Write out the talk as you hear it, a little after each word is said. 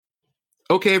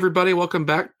Okay, everybody, welcome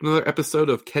back to another episode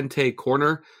of Kente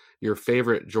Corner, your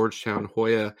favorite Georgetown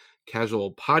Hoya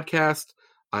casual podcast.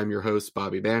 I'm your host,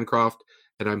 Bobby Bancroft,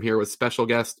 and I'm here with special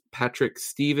guest Patrick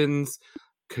Stevens,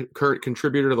 current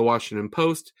contributor to the Washington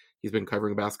Post. He's been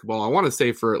covering basketball, I want to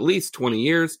say, for at least 20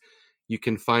 years. You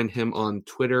can find him on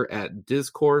Twitter at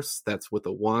Discourse. That's with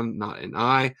a 1, not an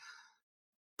I.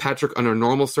 Patrick, under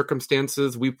normal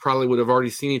circumstances, we probably would have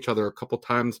already seen each other a couple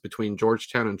times between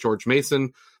Georgetown and George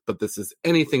Mason, but this is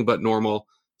anything but normal,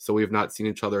 so we have not seen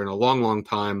each other in a long, long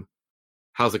time.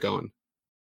 How's it going?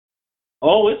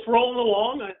 Oh, it's rolling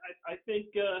along. I think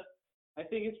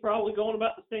it's probably going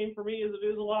about the same for me as it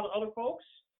is a lot of other folks.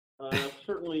 I've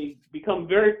certainly become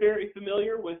very, very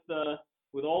familiar with all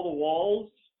the walls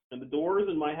and the doors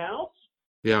in my house.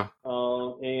 Yeah.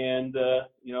 I've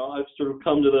sort of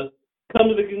come to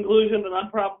the conclusion that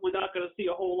I'm probably not going to see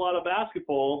a whole lot of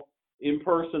basketball in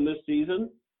person this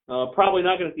season. Probably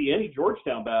not going to see any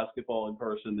Georgetown basketball in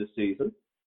person this season.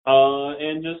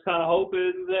 And just kind of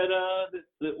hoping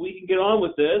that we can get on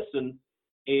with this and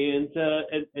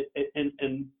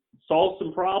solve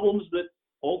some problems that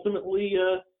ultimately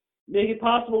make it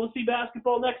possible to see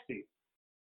basketball next season.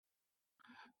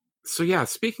 So yeah,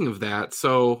 speaking of that,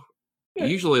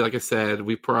 usually, like I said,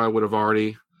 we probably would have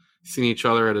already seen each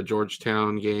other at a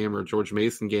Georgetown game or George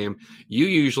Mason game. You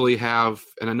usually have,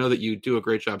 and I know that you do a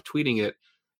great job tweeting it,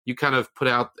 you kind of put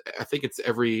out, I think it's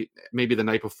maybe the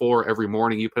night before, every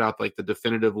morning, you put out like the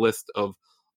definitive list of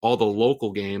all the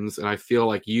local games. And I feel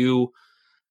like you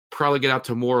probably get out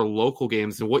to more local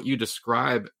games, and what you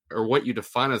describe or what you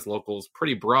define as local is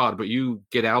pretty broad, but you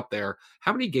get out there.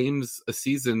 How many games a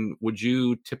season would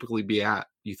you typically be at,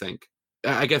 you think?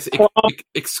 I guess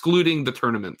excluding the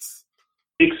tournaments.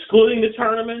 Excluding the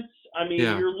tournaments, I mean,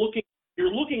 yeah. You're looking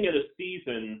at a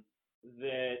season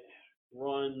that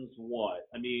runs what?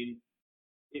 I mean,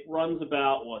 it runs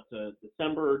about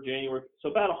December, January, so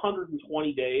about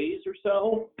 120 days or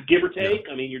so, give or take.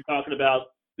 Yeah. I mean, you're talking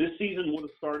about this season would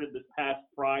have started this past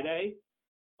Friday,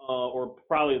 or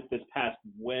probably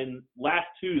last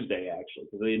Tuesday actually,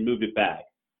 because they had moved it back.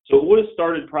 So it would have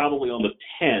started probably on the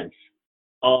 10th,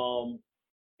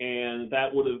 and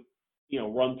that would have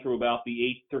run through about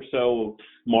the 8th or so of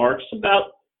March.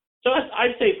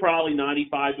 I'd say probably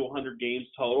 95 to 100 games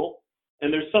total.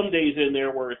 And there's some days in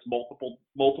there where it's multiple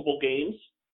games.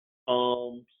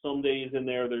 Some days in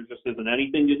there just isn't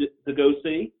anything to go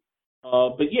see.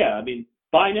 But yeah, I mean,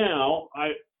 by now,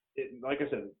 like I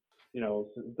said,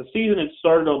 the season had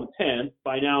started on the 10th.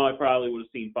 By now, I probably would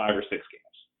have seen 5 or 6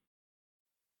 games.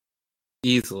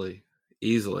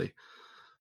 Easily.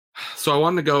 So I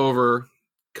wanted to go over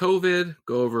COVID,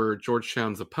 go over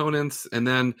Georgetown's opponents, and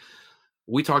then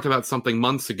we talked about something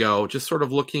months ago, just sort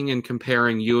of looking and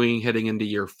comparing Ewing heading into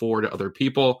year 4 to other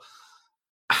people.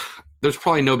 There's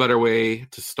probably no better way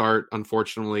to start,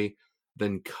 unfortunately,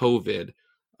 than COVID.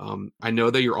 I know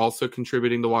that you're also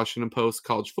contributing to Washington Post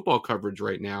college football coverage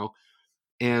right now,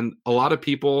 and a lot of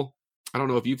people, I don't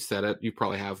know if you've said it, you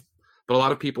probably have, but a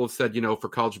lot of people have said, for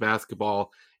college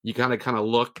basketball, you kind of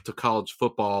look to college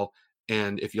football,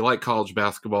 and if you like college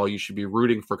basketball, you should be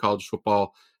rooting for college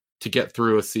football to get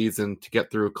through a season, to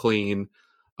get through clean.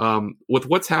 With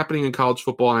what's happening in college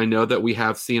football, I know that we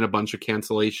have seen a bunch of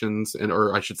cancellations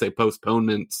or I should say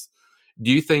postponements.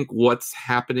 Do you think what's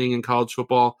happening in college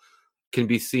football can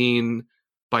be seen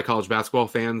by college basketball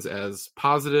fans as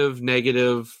positive,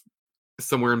 negative,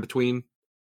 somewhere in between?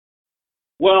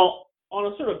 Well, on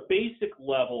a sort of basic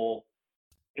level,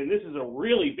 and this is a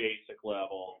really basic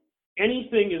level,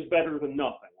 anything is better than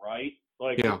nothing, right?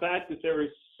 The fact that there is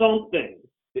something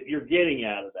that you're getting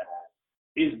out of that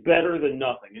is better than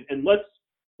nothing. And let's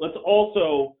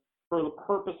also, for the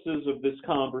purposes of this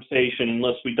conversation,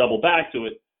 unless we double back to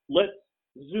it, let's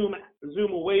zoom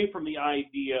away from the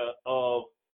idea of,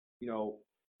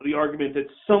 the argument that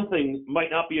something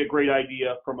might not be a great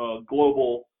idea from a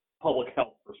global public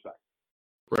health perspective.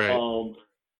 Right.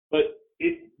 But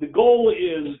the goal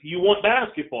is you want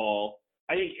basketball.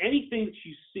 I think anything that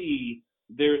you see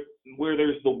there where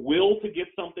there's the will to get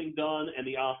something done and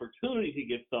the opportunity to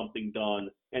get something done,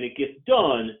 and it gets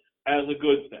done, as a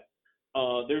good thing.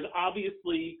 There's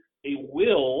obviously a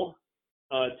will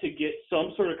to get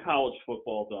some sort of college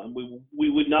football done. We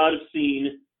would not have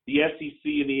seen the SEC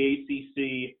and the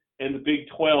ACC and the Big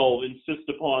 12 insist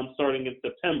upon starting in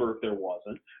September if there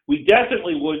wasn't. We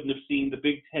definitely wouldn't have seen the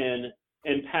Big 10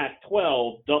 and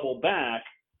Pac-12 double back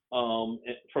from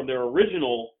their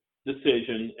original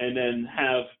decision and then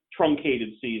have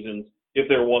truncated seasons if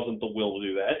there wasn't the will to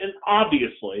do that. And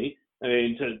obviously, I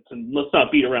mean, let's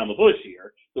not beat around the bush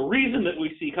here. The reason that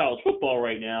we see college football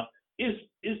right now is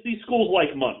these schools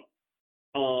like money.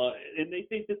 and they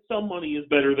think that some money is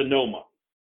better than no money.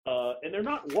 And they're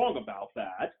not wrong about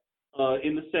that,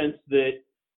 in the sense that,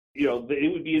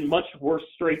 it would be in much worse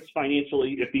straits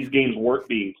financially if these games weren't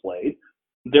being played.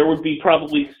 There would be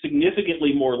probably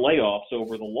significantly more layoffs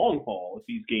over the long haul if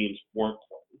these games weren't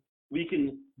played. We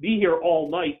can be here all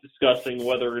night discussing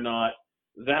whether or not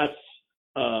that's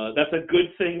a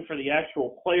good thing for the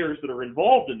actual players that are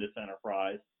involved in this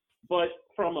enterprise, but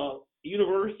from a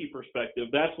university perspective,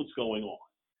 that's what's going on.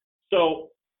 So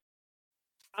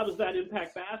how does that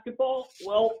impact basketball?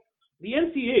 Well, the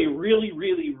NCAA really,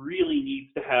 really, really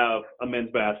needs to have a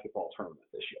men's basketball tournament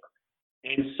this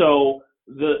year. And so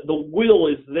the will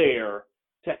is there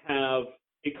to have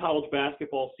a college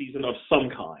basketball season of some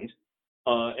kind.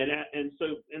 And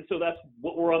so that's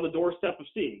what we're on the doorstep of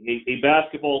seeing, a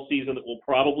basketball season that will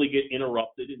probably get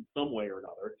interrupted in some way or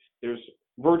another. There's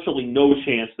virtually no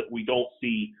chance that we don't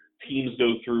see teams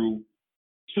go through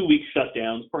 2-week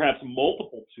shutdowns, perhaps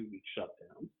multiple 2-week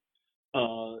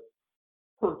shutdowns,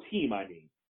 per team, I mean.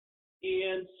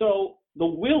 And so the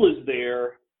will is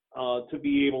there to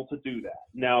be able to do that.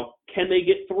 Now, can they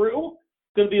get through?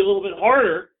 It's going to be a little bit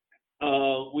harder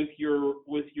with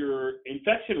your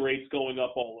infection rates going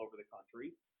up all over the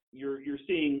country. You're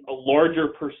seeing a larger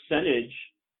percentage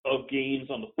of games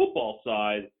on the football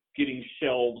side getting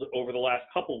shelved over the last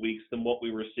couple of weeks than what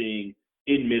we were seeing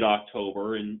in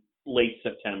mid-October and late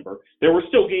September. There were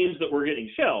still games that were getting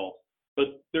shelved,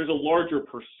 but there's a larger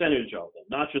percentage of them,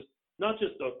 not just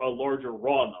a larger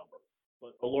raw number,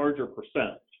 but a larger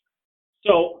percentage.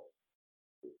 So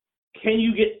can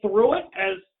you get through it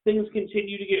as things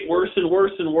continue to get worse and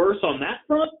worse and worse on that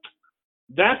front?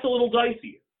 That's a little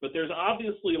dicey, but there's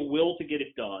obviously a will to get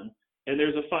it done, and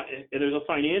there's a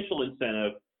financial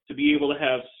incentive to be able to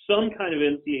have some kind of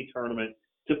NCAA tournament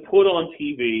to put on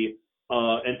TV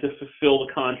and to fulfill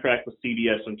the contract with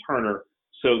CBS and Turner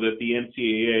so that the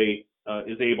NCAA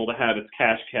is able to have its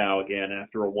cash cow again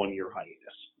after a 1-year hiatus.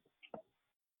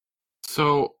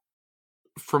 So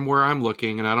from where I'm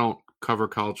looking, and I don't cover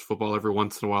college football, every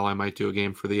once in a while I might do a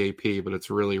game for the AP, but it's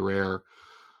really rare.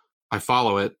 I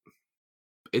follow it.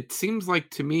 It seems like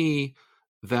to me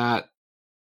that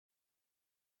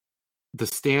the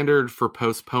standard for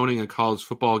postponing a college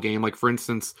football game, like for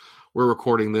instance, we're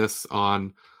recording this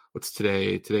on, what's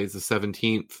today? Today's the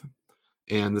 17th.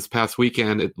 And this past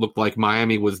weekend, it looked like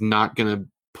Miami was not going to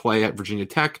play at Virginia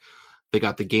Tech. They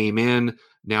got the game in.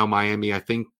 Now Miami, I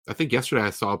think yesterday I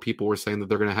saw people were saying that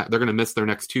they're going to miss their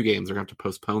next 2 games. They're going to have to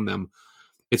postpone them.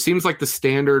 It seems like the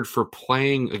standard for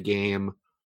playing a game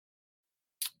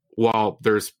while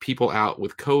there's people out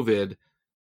with COVID,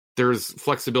 there's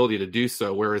flexibility to do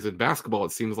so. Whereas in basketball,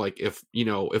 it seems like if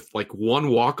like one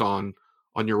walk-on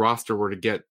on your roster were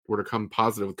to come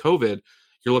positive with COVID,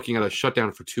 you're looking at a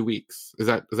shutdown for 2 weeks. Is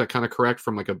that kind of correct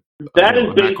from like a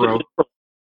macro?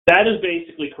 That is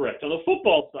basically correct. On the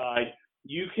football side,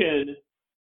 you can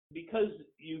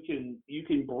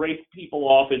break people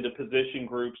off into position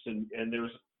groups, and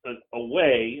there's a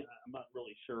way, I'm not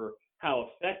really sure how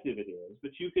effective it is,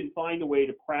 but you can find a way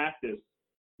to practice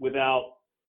without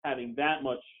having that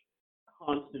much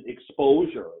constant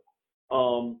exposure.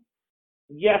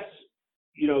 Yes,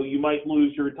 you might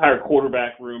lose your entire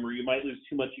quarterback room, or you might lose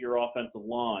too much of your offensive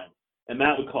line, and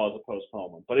that would cause a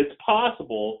postponement. But it's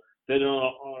possible that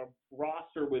on a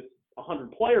roster with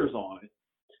 100 players on it,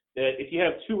 that if you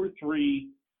have 2 or 3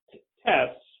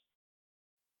 tests,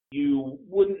 you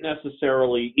wouldn't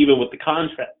necessarily, even with the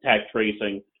contact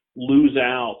tracing, lose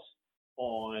out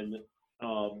on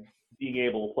being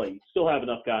able to play. You still have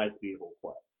enough guys to be able to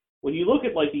play. When you look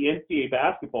at like the NCAA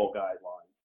basketball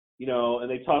guidelines, and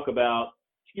they talk about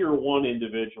tier 1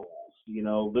 individuals,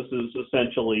 this is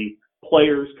essentially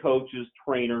players, coaches,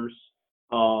 trainers,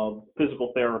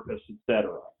 physical therapists,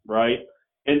 etc., right?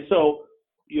 And so,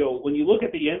 when you look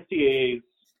at the NCAA's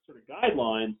sort of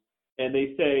guidelines, and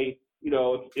they say,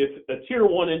 if a tier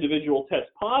 1 individual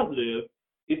tests positive,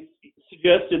 it's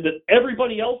suggested that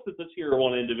everybody else that's a tier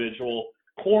 1 individual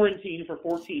quarantine for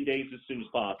 14 days as soon as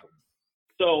possible.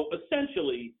 So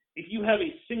essentially, if you have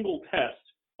a single test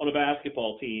on a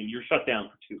basketball team, you're shut down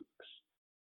for 2 weeks.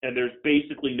 And there's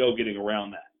basically no getting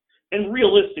around that. And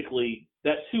realistically,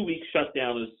 that 2-week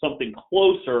shutdown is something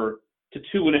closer to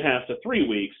 2.5 to 3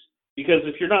 weeks, because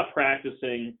if you're not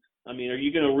practicing, are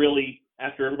you going to really,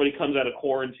 after everybody comes out of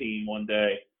quarantine one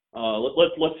day,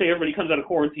 let's say everybody comes out of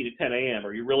quarantine at 10 a.m.,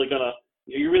 are you really going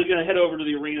to head over to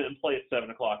the arena and play at 7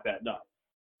 o'clock that night?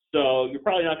 So you're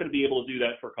probably not going to be able to do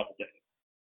that for a couple days.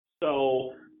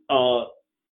 So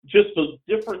just the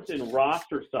difference in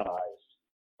roster size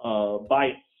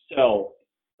by itself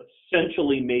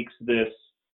essentially makes this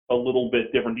a little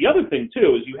bit different. The other thing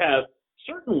too is you have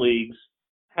certain leagues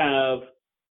have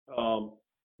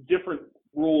different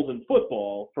rules in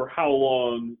football for how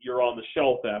long you're on the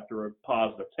shelf after a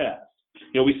positive test.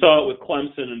 We saw it with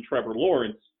Clemson and Trevor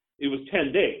Lawrence. It was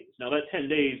 10 days. Now that 10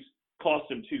 days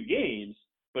cost him 2 games,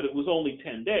 but it was only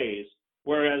 10 days.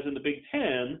 Whereas in the Big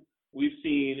Ten, we've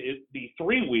seen it be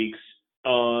 3 weeks,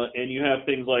 and you have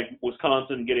things like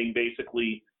Wisconsin getting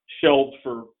basically shelved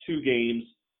for 2 games.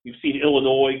 You've seen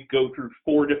Illinois go through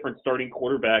 4 different starting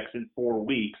quarterbacks in 4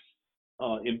 weeks,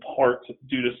 in part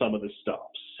due to some of this stuff.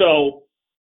 So,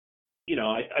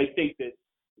 I think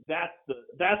that's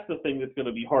the thing that's going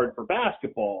to be hard for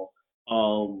basketball,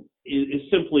 is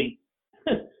simply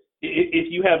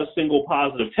if you have a single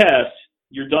positive test,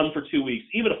 you're done for 2 weeks.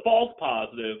 Even a false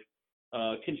positive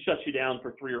can shut you down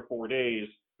for 3 or 4 days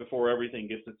before everything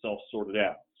gets itself sorted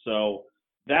out. So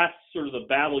that's sort of the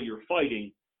battle you're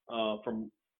fighting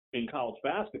in college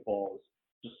basketball.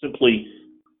 Is just simply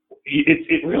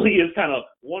it really is kind of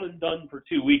one and done for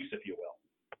 2 weeks, if you will.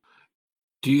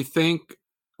 Do you think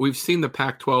we've seen the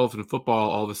Pac-12 in football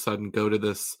all of a sudden go to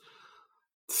this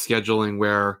scheduling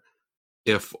where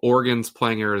if Oregon's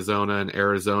playing Arizona and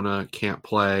Arizona can't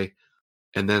play,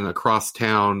 and then across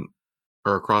town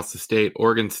or across the state,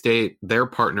 Oregon State, their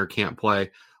partner can't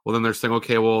play, well, then they're saying,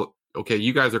 okay,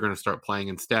 you guys are going to start playing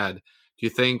instead. Do you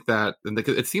think that, and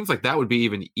it seems like that would be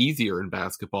even easier in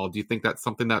basketball. Do you think that's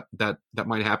something that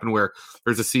might happen where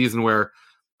there's a season where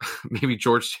maybe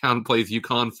Georgetown plays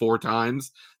UConn 4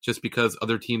 times just because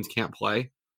other teams can't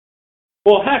play?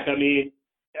 Well, heck, I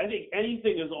think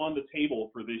anything is on the table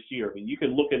for this year. You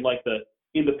can look in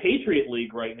in the Patriot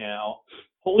League right now,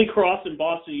 Holy Cross and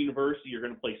Boston University are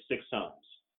going to play 6 times,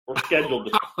 or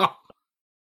scheduled to.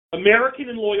 American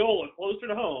and Loyola, closer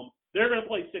to home, they're going to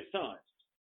play 6 times.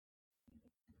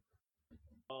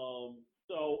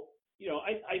 So,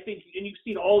 I think, and you've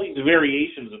seen all these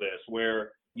variations of this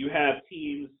where you have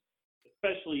teams,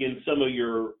 especially in some of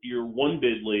your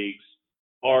one-bid leagues,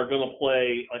 are going to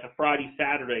play like a Friday,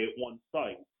 Saturday at one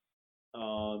site.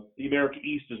 The American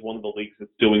East is one of the leagues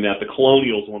that's doing that. The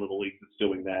Colonial is one of the leagues that's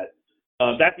doing that.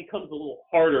 That becomes a little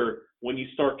harder when you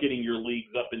start getting your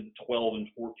leagues up into 12 and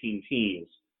 14 teams.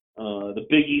 The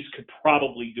Big East could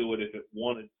probably do it if it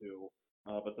wanted to,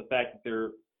 but the fact that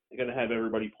they're going to have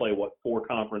everybody play, 4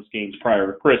 conference games prior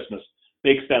to Christmas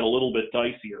makes that a little bit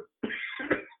dicier.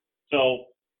 So,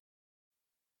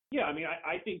 yeah,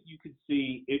 I think you could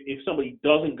see if somebody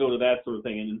doesn't go to that sort of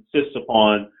thing and insists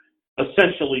upon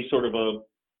essentially sort of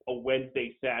a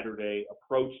Wednesday, Saturday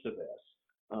approach to this.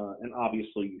 And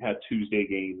obviously you have Tuesday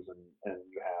games and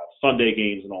you have Sunday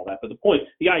games and all that. But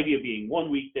the idea being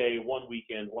 1 weekday, 1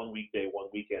 weekend, 1 weekday, 1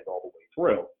 weekend all the way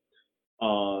through.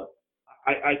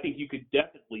 I think you could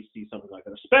definitely see something like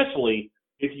that, especially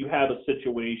if you have a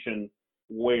situation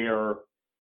where,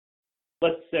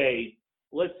 let's say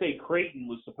Creighton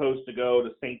was supposed to go to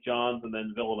St. John's and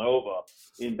then Villanova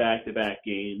in back-to-back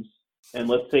games. And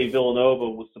let's say Villanova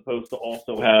was supposed to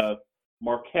also have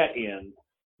Marquette in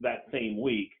that same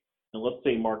week. And let's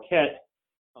say Marquette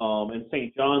and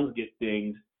St. John's get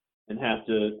dinged and have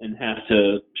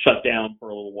to shut down for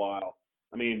a little while.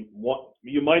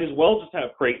 You might as well just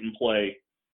have Creighton play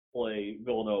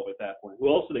Villanova at that point. Who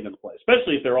else are they going to play?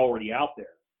 Especially if they're already out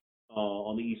there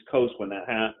on the East Coast when that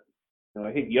happens. And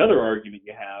I think the other argument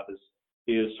you have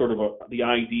is sort of the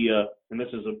idea, and this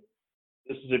is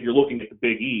if you're looking at the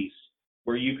Big East,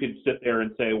 where you could sit there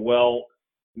and say, well,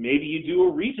 maybe you do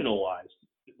a regionalized,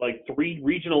 like 3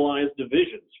 regionalized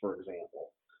divisions, for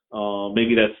example.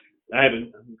 Maybe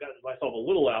I've got myself a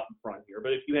little out in front here,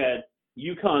 but if you had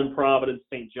UConn, Providence,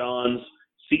 St. John's,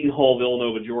 Seton Hall,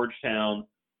 Villanova, Georgetown,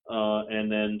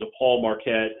 and then DePaul,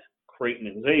 Marquette, Creighton,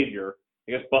 and Xavier,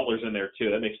 I guess Butler's in there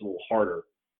too. That makes it a little harder.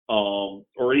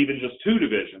 Or even just 2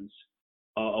 divisions,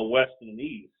 a West and an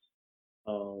East.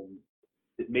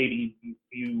 Maybe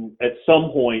you at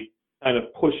some point kind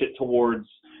of push it towards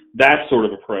that sort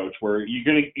of approach where you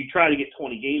try to get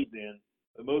 20 games in,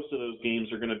 but most of those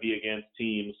games are going to be against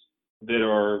teams that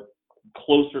are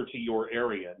closer to your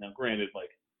area. Now, granted, like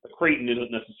Creighton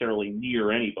isn't necessarily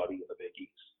near anybody in the Big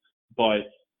East,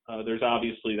 but there's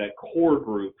obviously that core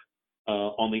group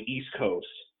on the East Coast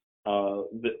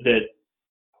that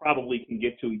probably can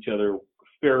get to each other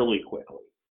fairly quickly.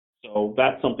 So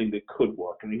that's something that could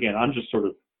work. And again, I'm just sort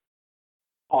of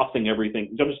tossing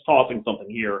everything. I'm just tossing something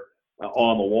here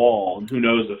on the wall, and who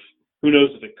knows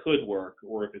if it could work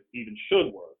or if it even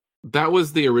should work. That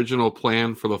was the original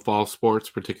plan for the fall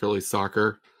sports, particularly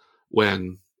soccer,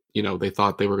 when they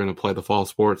thought they were going to play the fall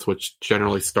sports, which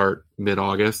generally start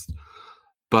mid-August.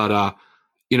 But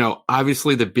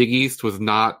obviously the Big East was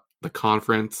not the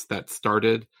conference that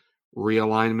started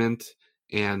realignment,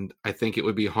 and I think it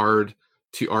would be hard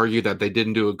to argue that they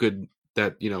didn't do a good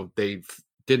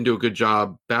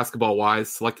job basketball wise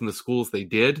selecting the schools they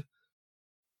did,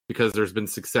 because there's been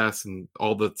success and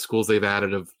all the schools they've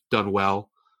added have done well.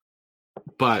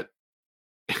 But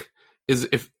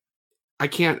I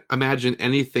can't imagine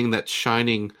anything that's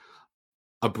shining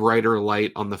a brighter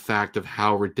light on the fact of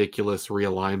how ridiculous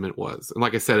realignment was. And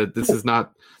like I said, this is not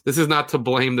to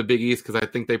blame the Big East, because I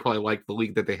think they probably liked the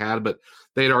league that they had, but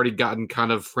they had already gotten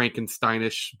kind of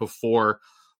Frankensteinish before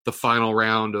the final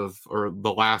round or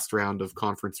the last round of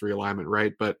conference realignment,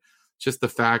 right? But just the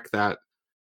fact that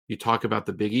you talk about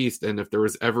the Big East, and if there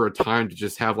was ever a time to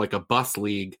just have like a bus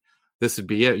league, this would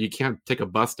be it. You can't take a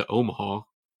bus to Omaha.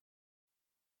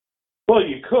 Well,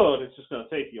 you could. It's just going to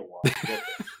take you a while.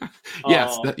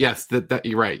 Yes, that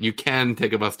you're right. You can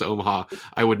take a bus to Omaha.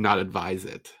 I would not advise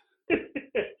it.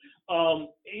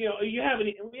 We haven't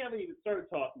even started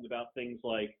talking about things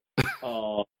like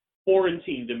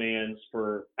quarantine demands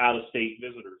for out-of-state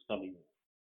visitors coming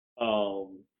in,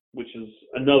 which is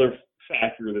another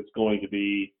factor that's going to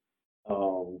be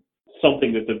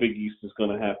something that the Big East is going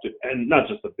to have to, and not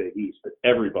just the Big East, but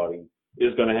everybody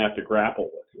is going to have to grapple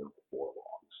with here before long.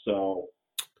 So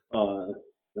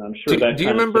I'm sure do you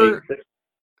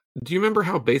remember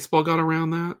how baseball got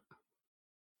around that?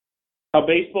 How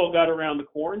baseball got around the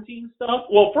quarantine stuff?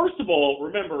 Well, first of all,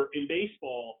 remember in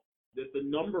baseball that the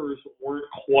numbers weren't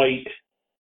quite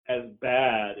as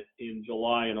bad in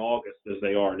July and August as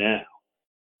they are now.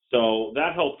 So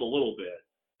that helped a little bit.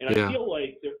 And yeah. I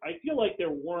feel like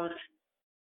there weren't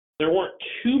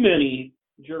too many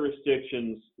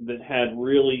jurisdictions that had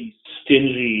really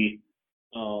stingy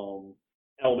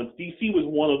elements. DC was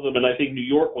one of them, and I think New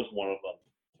York was one of them.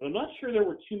 But I'm not sure there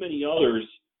were too many others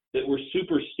that were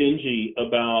super stingy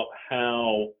about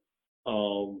how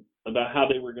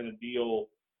they were going to deal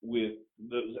with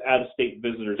those out-of-state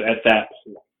visitors at that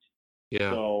point.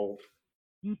 Yeah.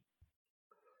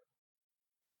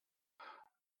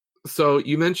 So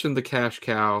you mentioned the cash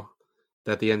cow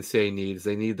that the NCAA needs.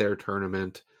 They need their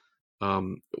tournament.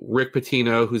 Rick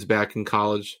Pitino, who's back in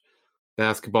college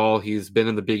basketball, he's been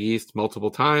in the Big East multiple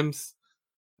times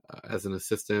as an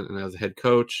assistant and as a head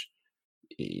coach.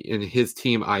 And his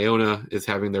team, Iona, is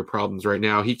having their problems right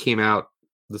now. He came out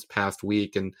this past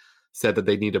week and said that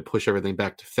they need to push everything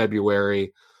back to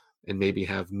February and maybe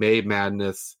have May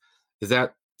Madness. Is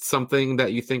that something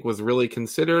that you think was really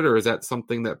considered, or is that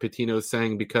something that Pitino's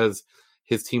saying because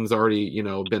his team's already,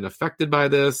 been affected by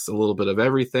this, a little bit of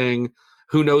everything?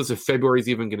 Who knows if February is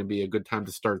even going to be a good time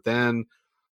to start then?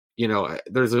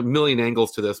 There's a million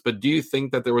angles to this, but do you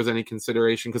think that there was any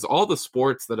consideration? Because all the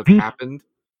sports that have happened,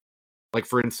 like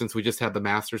for instance, we just had the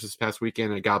Masters this past weekend,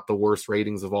 and it got the worst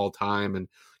ratings of all time, and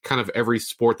kind of every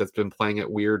sport that's been playing at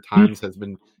weird times has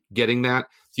been getting that.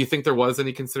 Do you think there was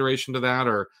any consideration to that,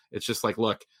 or it's just like,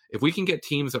 look, if we can get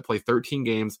teams that play 13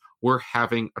 games, we're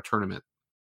having a tournament?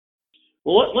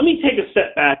 Well, let me take a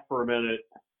step back for a minute,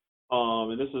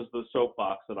 and this is the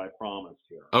soapbox that I promised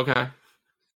here. Okay.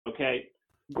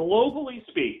 Globally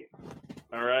speaking,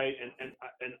 all right, and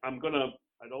I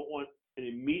don't want an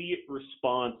immediate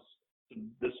response to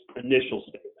this initial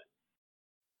statement.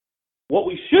 What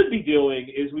we should be doing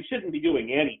is we shouldn't be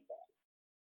doing anything.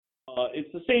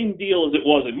 It's the same deal as it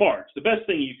was in March. The best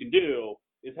thing you can do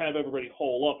is have everybody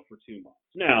hole up for 2 months.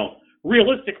 Now,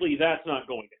 realistically, that's not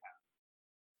going to happen.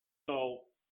 So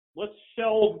let's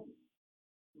shelve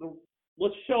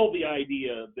the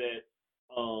idea that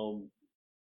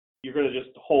you're going to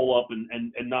just hole up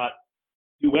and not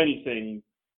do anything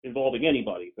involving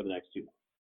anybody for the next 2 months.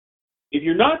 If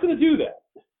you're not going to do that,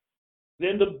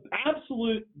 then the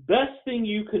absolute best thing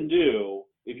you can do,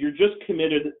 if you're just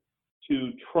committed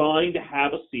to trying to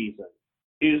have a season,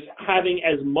 is having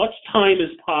as much time as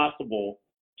possible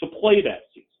to play that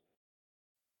season.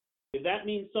 If that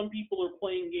means some people are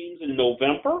playing games in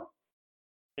November,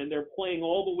 and they're playing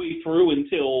all the way through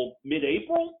until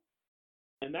mid-April,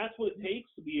 and that's what it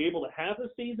takes to be able to have a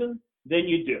season, then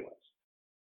you do it.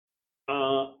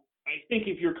 I think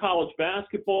if you're college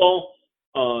basketball,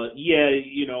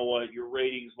 you know what, your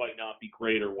ratings might not be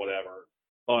great or whatever,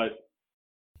 but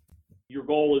your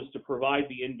goal is to provide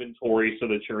the inventory so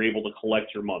that you're able to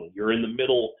collect your money. You're in the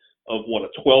middle of, a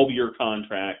 12-year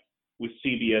contract with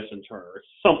CBS and Turner. It's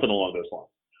something along those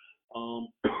lines.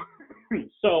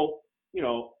 So,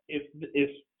 if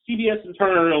CBS and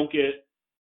Turner don't get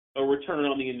a return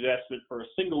on the investment for a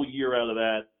single year out of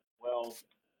that, well,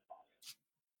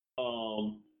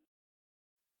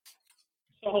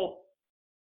 so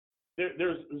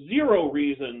there's zero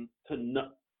reason to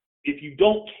not, if you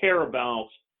don't care about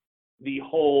the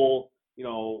whole,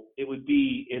 it would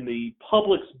be in the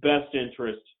public's best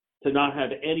interest to not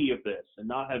have any of this and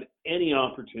not have any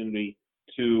opportunity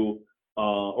to,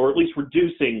 or at least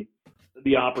reducing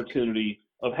the opportunity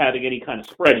of having any kind of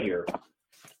spread here.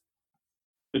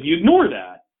 If you ignore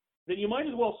that, then you might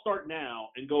as well start now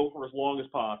and go for as long as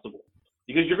possible,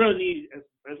 because you're going to need,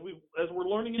 as we're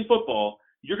learning in football,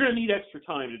 you're going to need extra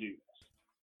time to do this,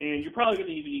 and you're probably going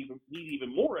to need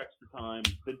even more extra time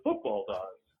than football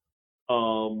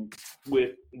does,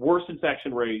 with worse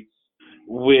infection rates,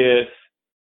 with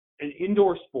an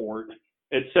indoor sport,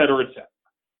 et cetera, et cetera.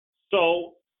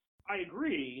 So I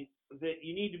agree that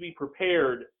you need to be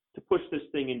prepared to push this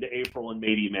thing into April and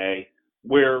maybe May,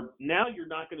 where now you're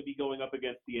not going to be going up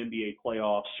against the NBA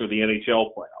playoffs or the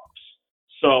NHL playoffs.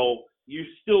 So you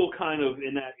still kind of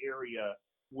in that area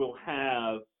will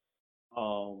have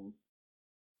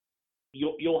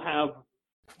you'll have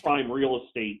prime real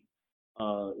estate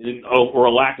or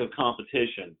a lack of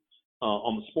competition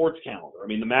on the sports calendar. I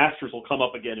mean, the Masters will come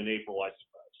up again in April, I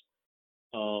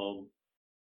suppose.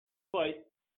 But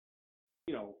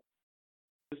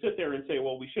to sit there and say,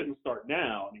 well, we shouldn't start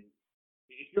now. I mean,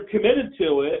 if you're committed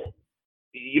to it,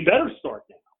 you better start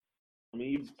now. I mean,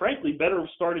 you frankly better have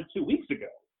started 2 weeks ago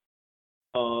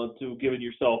to giving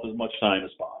yourself as much time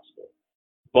as possible.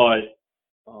 But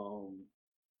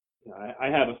I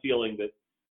have a feeling that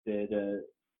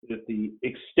the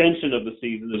extension of the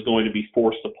season is going to be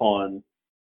forced upon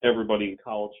everybody in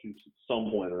college hoops at some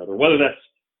point or other, whether that's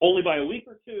only by a week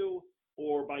or two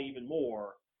or by even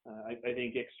more. I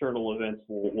think external events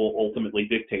will ultimately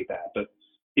dictate that. But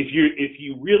if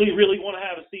you really, really want to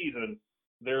have a season,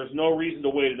 there's no reason to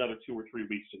wait another 2 or 3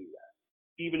 weeks to do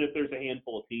that, even if there's a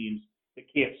handful of teams that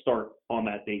can't start on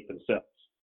that date themselves.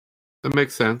 That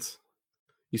makes sense.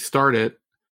 You start it,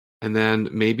 and then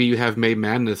maybe you have May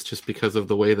Madness just because of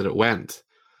the way that it went.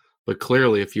 But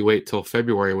clearly, if you wait till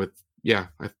February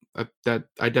I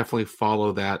definitely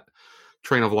follow that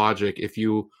train of logic if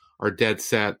you are dead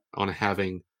set on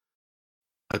having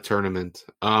a tournament.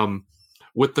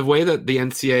 With the way that the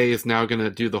NCAA is now going to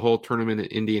do the whole tournament in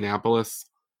Indianapolis,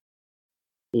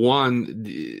 one,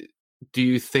 do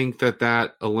you think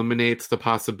that eliminates the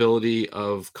possibility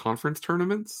of conference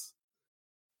tournaments?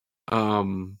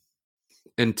 And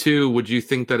two, would you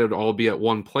think that it would all be at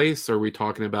one place, or are we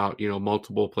talking about,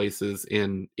 multiple places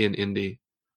in Indy?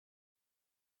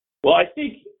 Well, I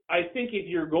think if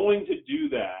you're going to do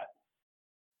that,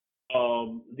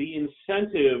 the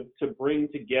incentive to bring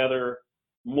together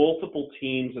multiple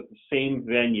teams at the same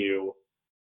venue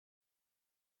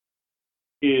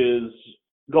is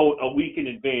go a week in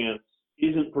advance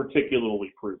isn't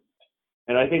particularly prudent.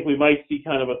 And I think we might see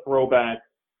kind of a throwback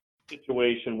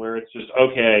situation where it's just,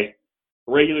 okay,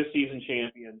 regular season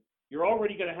champion, you're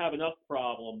already going to have enough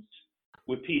problems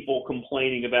with people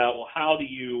complaining about, well, how do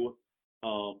you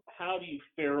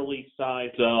fairly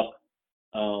size up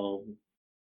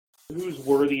who's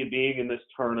worthy of being in this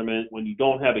tournament when you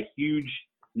don't have a huge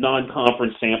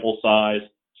non-conference sample size.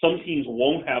 Some teams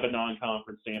won't have a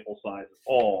non-conference sample size at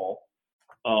all.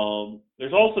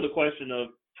 There's also the question of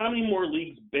how many more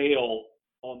leagues bail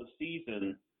on the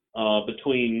season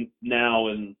between now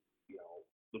and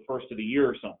the first of the year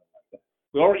or something like that.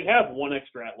 We already have one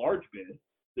extra at-large bid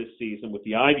this season with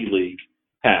the Ivy League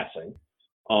passing.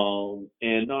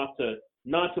 And not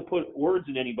to put words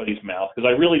in anybody's mouth, because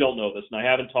I really don't know this, and I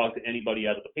haven't talked to anybody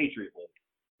out of the Patriot League,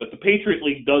 but the Patriot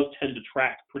League does tend to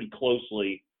track pretty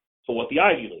closely to what the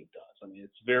Ivy League does. I mean,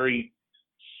 it's very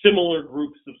similar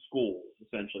groups of schools,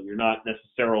 essentially. It's not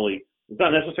necessarily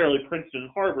Princeton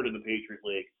and Harvard in the Patriot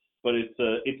League, but it's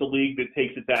a league that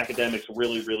takes its academics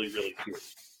really, really, really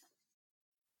serious.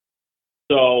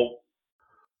 So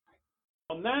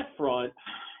on that front,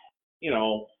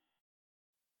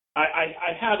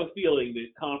 I have a feeling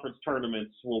that conference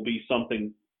tournaments will be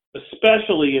something,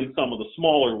 especially in some of the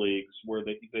smaller leagues where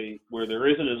where there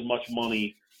isn't as much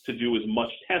money to do as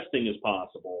much testing as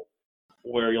possible,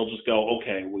 where you'll just go,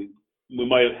 okay, we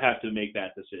might have to make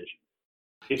that decision.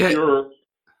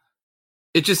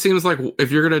 It just seems like if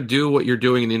you're going to do what you're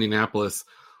doing in Indianapolis,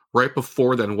 right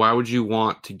before then, why would you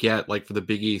want to get, like for the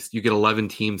Big East, you get 11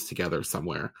 teams together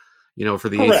somewhere? For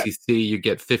the Correct. ACC, you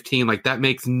get 15. Like, that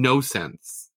makes no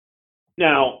sense.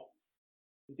 Now,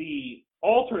 the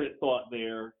alternate thought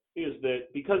there is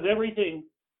that because having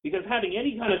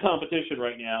any kind of competition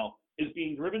right now is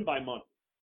being driven by money.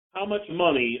 How much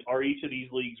money are each of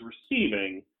these leagues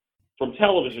receiving from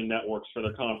television networks for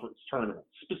their conference tournaments?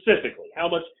 Specifically, how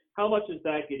much is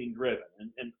that getting driven?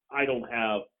 And I don't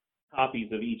have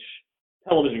copies of each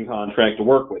television contract to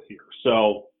work with here,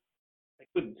 so I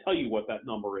couldn't tell you what that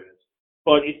number is.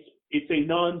 But it's a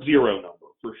non-zero number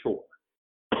for sure.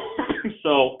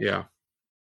 So Yeah.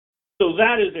 So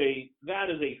that is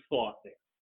a thought there.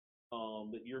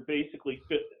 That you're basically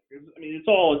fit. I mean, this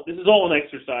is all an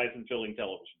exercise in filling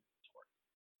television.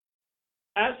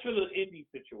 As for the Indy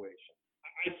situation,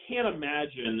 I can't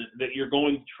imagine that you're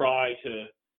going to try to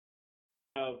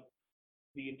have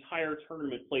the entire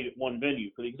tournament played at one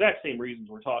venue for the exact same reasons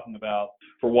we're talking about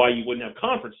for why you wouldn't have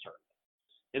conference tournaments.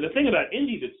 And the thing about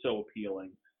Indy that's so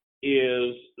appealing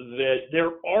is that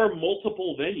there are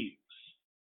multiple venues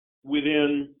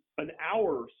within an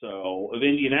hour or so of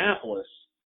Indianapolis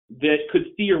that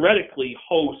could theoretically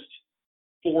host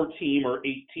 4-team or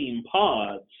 8-team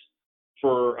pods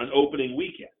for an opening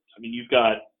weekend. I mean, you've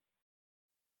got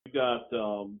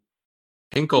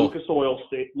Hinkle. Lucas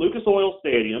Oil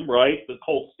Stadium, right? The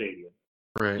Colts Stadium.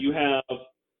 Right. You have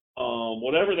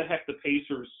whatever the heck the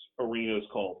Pacers arena is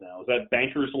called now. Is that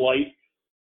Bankers Life?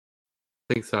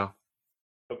 I think so.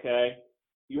 Okay.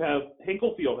 You have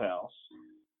Hinkle Fieldhouse.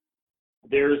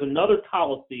 There's another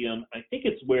Coliseum. I think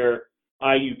it's where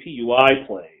IUPUI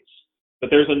plays, but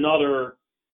there's another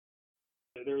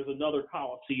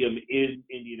Coliseum in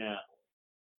Indianapolis.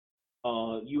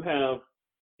 You have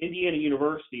Indiana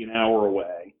University an hour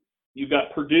away. You've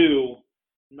got Purdue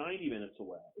 90 minutes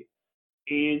away.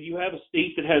 And you have a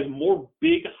state that has more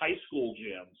big high school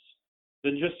gyms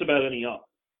than just about any other.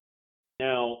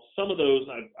 Now, some of those,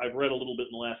 I've read a little bit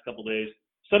in the last couple of days,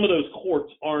 some of those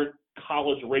courts aren't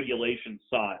college regulation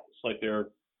size, like they're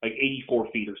like 84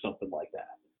 feet or something like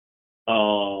that.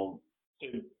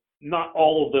 Not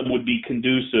all of them would be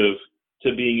conducive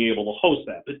to being able to host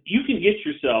that. But you can get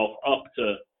yourself up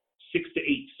to 6 to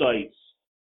 8 sites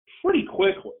pretty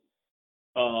quickly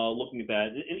looking at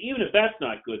that. And even if that's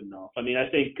not good enough, I mean, I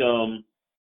think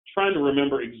trying to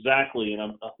remember exactly, and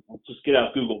I'll just get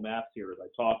out Google Maps here as I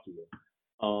talk to you.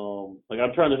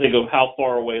 I'm trying to think of how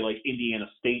far away like Indiana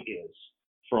State is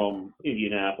from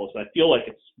Indianapolis. I feel like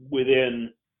it's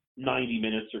within 90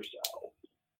 minutes or so.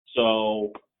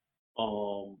 So,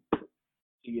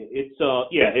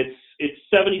 it's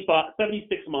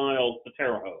 76 miles to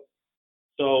Terre Haute.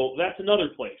 So that's another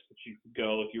place that you could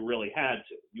go if you really had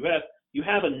to. You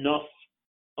have enough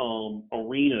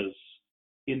arenas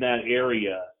in that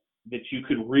area that you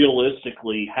could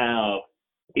realistically have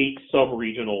 8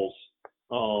 sub-regionals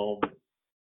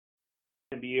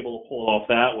and be able to pull it off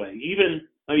that way.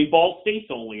 Ball State's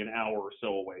only an hour or so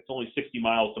away. It's only 60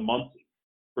 miles to Muncie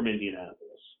from Indianapolis.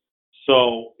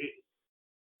 So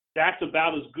that's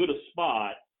about as good a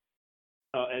spot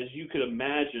as you could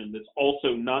imagine that's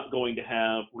also not going to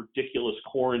have ridiculous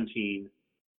quarantine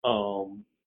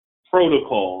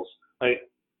protocols.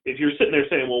 If you're sitting there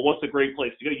saying, well, what's a great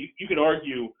place to go? You could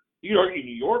argue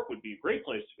New York would be a great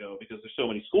place to go because there's so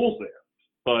many schools there.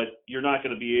 But you're not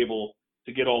going to be able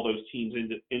to get all those teams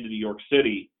into New York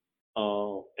City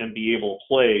and be able to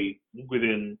play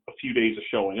within a few days of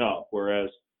showing up. Whereas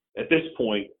at this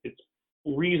point, it's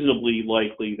reasonably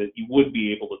likely that you would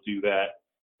be able to do that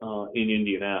in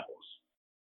Indianapolis.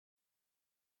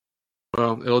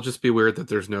 Well, it'll just be weird that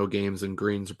there's no games in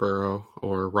Greensboro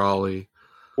or Raleigh.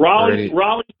 Raleigh's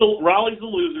the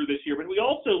loser this year, but we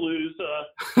also lose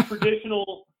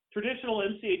traditional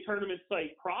NCAA tournament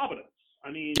site Providence.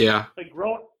 I mean, yeah. Like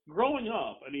growing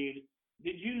up, I mean,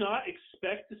 did you not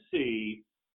expect to see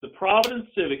the Providence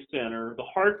Civic Center, the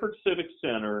Hartford Civic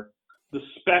Center, the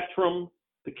Spectrum,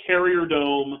 the Carrier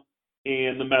Dome,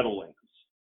 and the Meadowlands?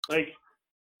 Like,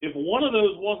 if one of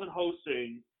those wasn't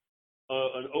hosting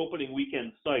an opening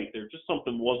weekend site, there just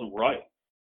something wasn't right.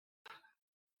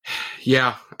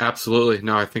 Yeah, absolutely.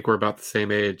 No, I think we're about the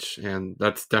same age, and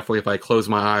that's definitely, if I close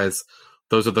my eyes,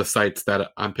 those are the sites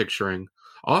that I'm picturing.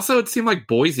 Also, it seemed like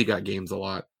Boise got games a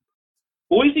lot.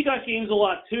 Boise got games a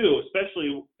lot too,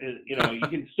 especially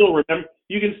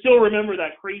you can still remember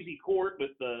that crazy court with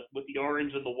the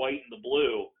orange and the white and the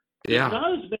blue. Yeah.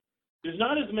 There's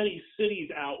not as many cities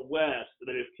out west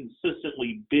that have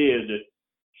consistently bid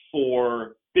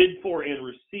for and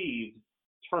received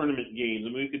tournament games. I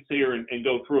mean, we could sit here and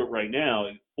go through it right now.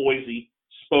 Boise,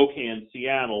 Spokane,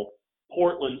 Seattle,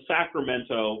 Portland,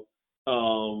 Sacramento,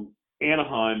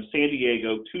 Anaheim, San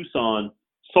Diego, Tucson,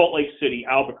 Salt Lake City,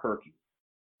 Albuquerque.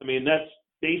 I mean, that's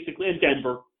basically, and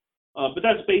Denver, but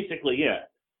that's basically it.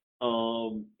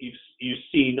 You've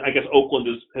seen, I guess Oakland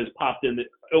has popped in.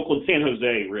 Oakland, San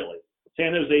Jose, really.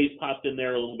 San Jose's popped in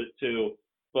there a little bit too.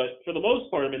 But for the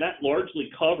most part, I mean, that largely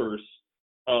covers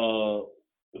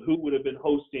who would have been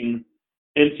hosting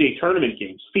NCAA tournament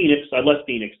games. Phoenix, I left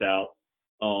Phoenix out,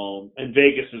 and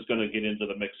Vegas is going to get into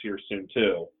the mix here soon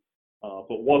too,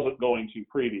 but wasn't going to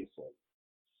previously.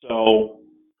 So,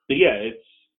 yeah,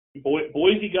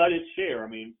 Boise got its share. I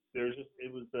mean, there's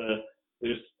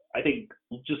I think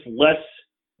just less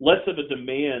of a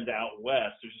demand out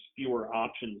west. There's just fewer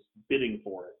options bidding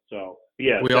for it. So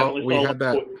yeah,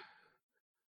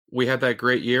 we had that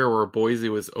great year where Boise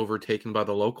was overtaken by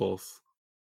the locals.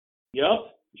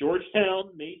 Yep,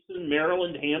 Georgetown, Mason,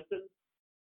 Maryland, Hampton.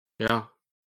 Yeah,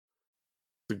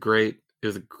 it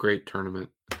was a great tournament.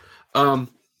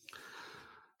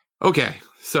 Okay,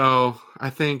 so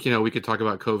I think we could talk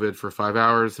about COVID for 5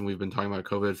 hours, and we've been talking about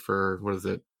COVID for what is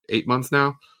it, 8 months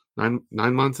now? 9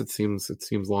 months. It seems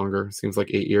longer. It seems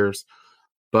like 8 years.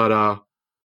 But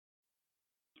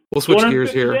we'll switch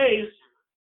gears here. Days.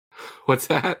 What's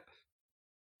that?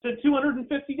 It's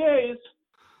 250 days.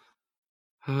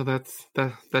 Oh, that's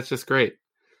just great.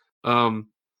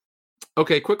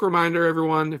 Okay, quick reminder,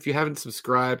 everyone. If you haven't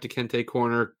subscribed to Kente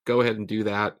Corner, go ahead and do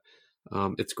that.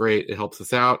 It's great. It helps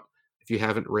us out. If you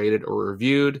haven't rated or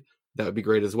reviewed, that would be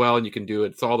great as well. And you can do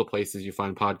it. It's all the places you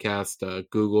find podcasts,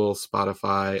 Google,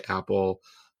 Spotify, Apple,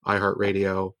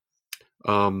 iHeartRadio.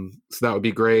 So that would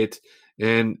be great.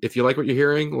 And if you like what you're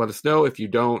hearing, let us know. If you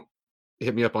don't,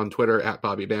 hit me up on Twitter at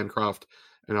Bobby Bancroft,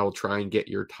 and I will try and get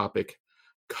your topic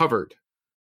covered.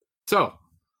 So,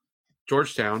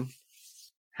 Georgetown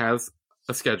has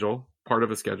a schedule, part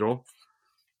of a schedule.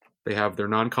 They have their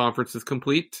non-conferences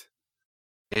complete,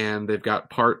 and they've got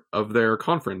part of their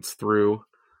conference through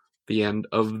the end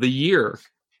of the year.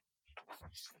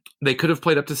 They could have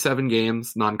played up to 7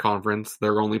 games non-conference.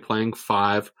 They're only playing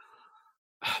 5.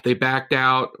 They backed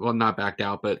out. Well, not backed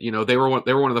out, but they were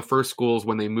one of the first schools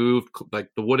when they moved, like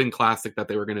the Wooden Classic that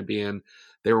they were going to be in.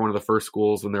 They were one of the first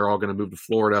schools when they were all going to move to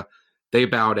Florida. They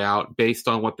bowed out based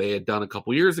on what they had done a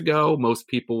couple years ago. Most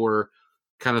people were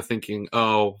kind of thinking,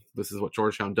 oh, this is what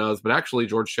Georgetown does. But actually,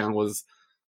 Georgetown was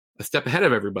a step ahead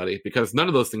of everybody because none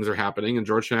of those things are happening, and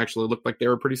Georgetown actually looked like they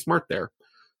were pretty smart there.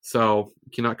 So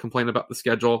you cannot complain about the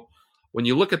schedule. When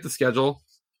you look at the schedule,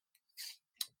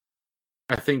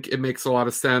 I think it makes a lot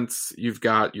of sense. You've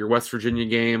got your West Virginia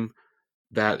game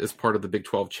that is part of the Big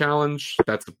 12 Challenge.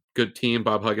 That's a good team.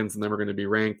 Bob Huggins and them are going to be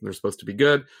ranked, and they're supposed to be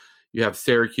good. You have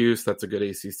Syracuse. That's a good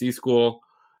ACC school.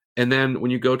 And then when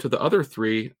you go to the other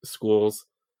 3 schools,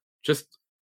 just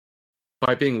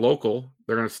by being local,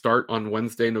 they're going to start on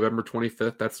Wednesday, November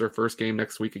 25th. That's their first game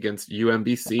next week against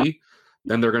UMBC.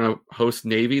 Then they're going to host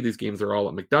Navy. These games are all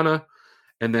at McDonough.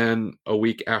 And then a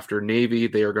week after Navy,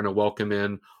 they are going to welcome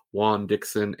in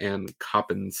Juan-Dixon and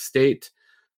Coppin State,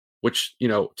 which,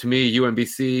 to me,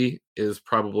 UMBC is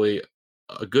probably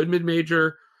a good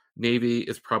mid-major. Navy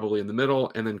is probably in the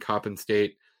middle. And then Coppin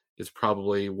State is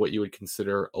probably what you would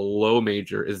consider a low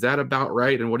major. Is that about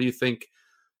right? And what do you think?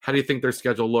 How do you think their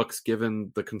schedule looks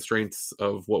given the constraints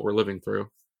of what we're living through?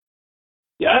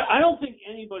 Yeah, I don't think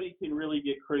anybody can really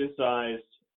get criticized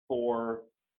for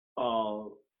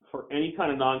any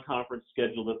kind of non-conference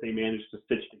schedule that they manage to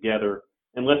stitch together,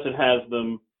 unless it has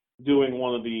them doing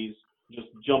one of these just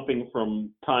jumping from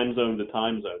time zone to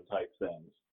time zone type things.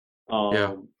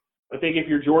 I think if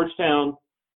you're Georgetown,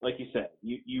 like you said,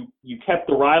 you kept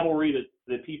the rivalry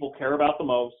that people care about the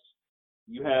most.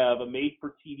 You have a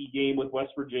made-for-TV game with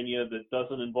West Virginia that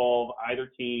doesn't involve either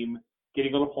team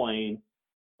getting on a plane,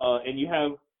 and you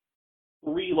have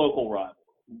 3 local rivals,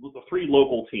 3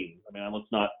 local teams. I mean, let's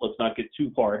not get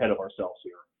too far ahead of ourselves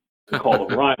here to call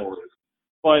them rivalries,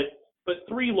 but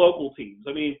 3 local teams.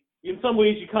 I mean, in some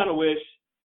ways, you kind of wish,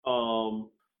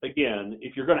 again,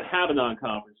 if you're going to have a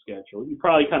non-conference schedule, you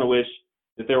probably kind of wish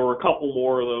that there were a couple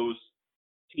more of those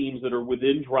teams that are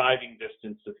within driving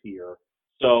distance of here.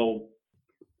 So,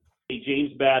 a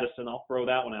James Madison, I'll throw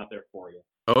that one out there for you.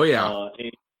 Oh yeah.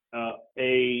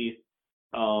 A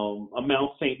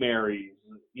Mount St. Mary's,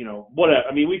 whatever.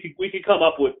 I mean, we could come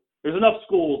up with. There's enough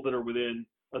schools that are within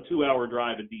a 2-hour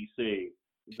drive of DC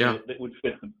that would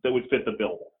fit the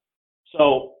bill.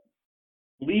 So,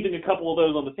 leaving a couple of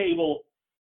those on the table,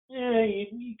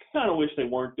 you kind of wish they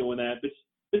weren't doing that,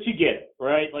 but you get it,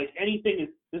 right? Like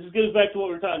this goes back to what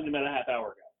we were talking about a half hour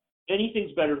ago.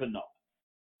 Anything's better than nothing.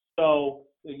 So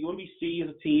UMBC is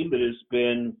a team that has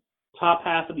been top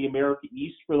half of the America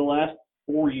East for the last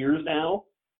 4 years now.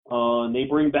 And they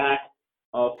bring back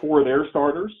 4 of their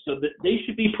starters, so that they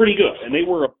should be pretty good. And they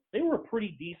were a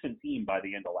pretty decent team by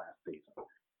the end of last season.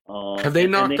 Have they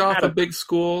knocked off a big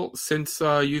school since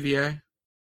UVA?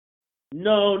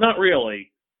 No, not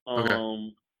really.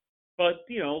 Okay. But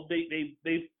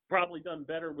they've probably done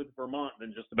better with Vermont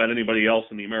than just about anybody else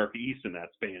in the America East in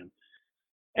that span.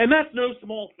 And that's no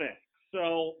small thing.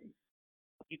 So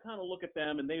you kind of look at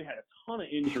them, and they had a ton of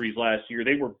injuries last year.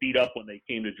 They were beat up when they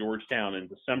came to Georgetown in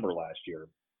December last year.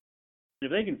 If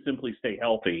they can simply stay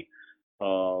healthy,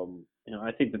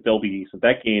 I think that they'll be decent.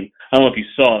 That game, I don't know if you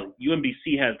saw,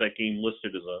 UMBC has that game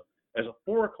listed as a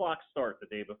 4:00 start the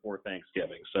day before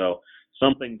Thanksgiving. So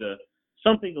something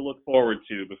to look forward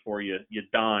to before you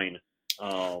dine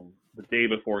the day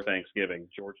before Thanksgiving.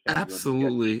 Georgetown.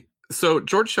 Absolutely. So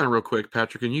Georgetown, real quick,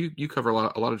 Patrick, and you cover a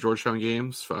lot of Georgetown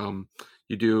games.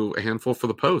 You do a handful for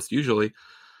the Post usually.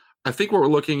 I think what we're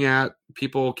looking at,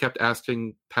 people kept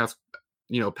asking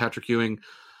Patrick Ewing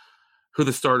who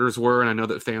the starters were, and I know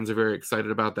that fans are very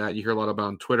excited about that. You hear a lot about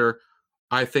on Twitter.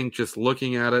 I think just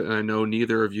looking at it, and I know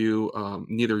neither you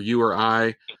or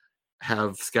I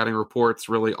have scouting reports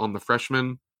really on the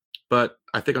freshmen, but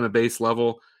I think on a base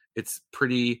level, it's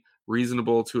pretty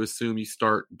reasonable to assume you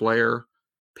start Blair,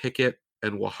 Pickett,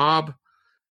 and Wahab.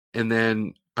 And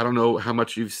then I don't know how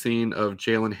much you've seen of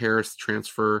Jalen Harris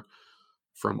transfer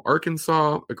from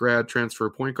Arkansas, a grad transfer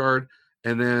point guard.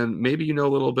 And then maybe you know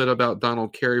a little bit about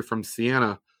Donald Carey from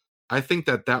Siena. I think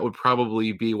that would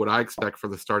probably be what I expect for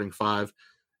the starting five.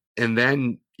 And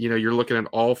then, you're looking at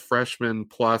all freshmen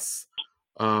plus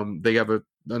they have a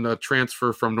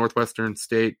transfer from Northwestern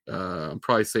State. I'll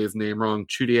probably say his name wrong,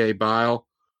 Chudier Bile.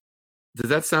 Does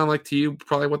that sound like to you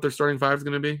probably what their starting five is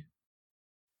going to be?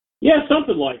 Yeah,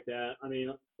 something like that. I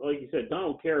mean, like you said,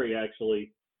 Donald Carey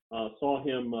actually saw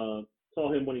him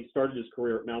when he started his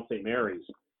career at Mount St. Mary's.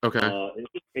 Okay.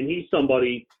 And he's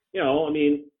somebody,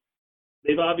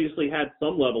 they've obviously had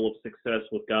some level of success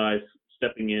with guys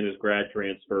stepping in as grad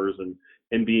transfers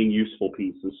and being useful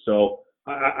pieces. So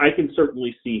I can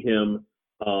certainly see him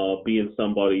being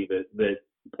somebody that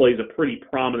plays a pretty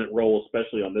prominent role,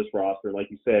 especially on this roster. Like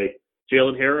you say,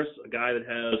 Jalen Harris, a guy that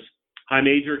has high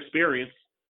major experience.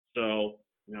 So,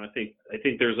 I think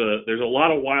there's a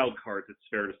lot of wild cards, it's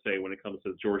fair to say, when it comes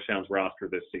to Georgetown's roster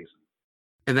this season.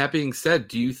 And that being said,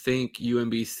 do you think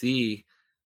UMBC,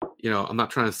 I'm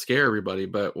not trying to scare everybody,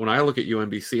 but when I look at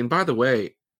UMBC, and by the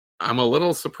way, I'm a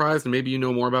little surprised, and maybe you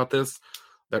know more about this,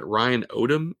 that Ryan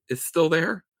Odom is still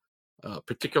there,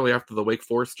 particularly after the Wake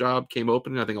Forest job came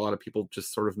open. I think a lot of people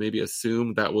just sort of maybe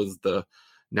assumed that was the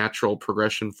natural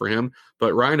progression for him.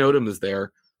 But Ryan Odom is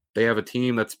there. They have a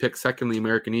team that's picked second in the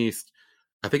American East.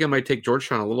 I think it might take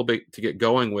Georgetown a little bit to get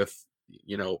going with,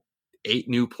 8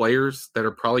 new players that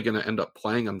are probably going to end up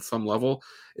playing on some level.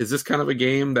 Is this kind of a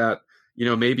game that,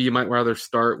 maybe you might rather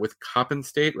start with Coppin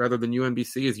State rather than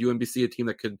UMBC? Is UMBC a team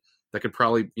that could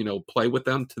probably, play with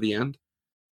them to the end?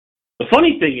 The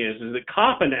funny thing is that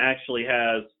Coppin actually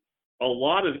has a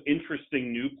lot of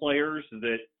interesting new players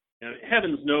that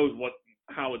heavens knows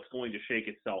how it's going to shake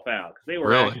itself out, because they were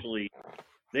really? Actually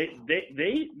they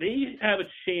have a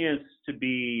chance to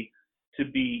be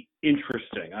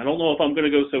interesting. I don't know if I'm going to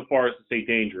go so far as to say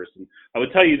dangerous. And I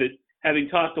would tell you that having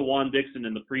talked to Juan Dixon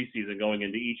in the preseason going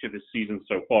into each of his seasons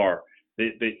so far,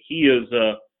 that he is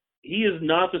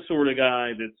not the sort of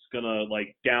guy that's going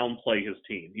to downplay his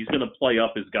team. He's going to play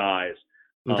up his guys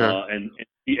and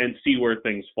see where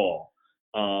things fall.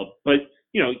 But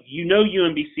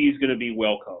UMBC is going to be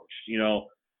well coached.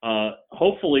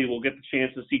 Hopefully we'll get the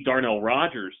chance to see Darnell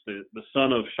Rogers, the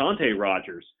son of Shante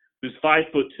Rogers, who's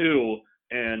 5'2"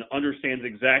 and understands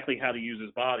exactly how to use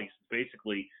his body.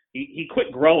 Basically, he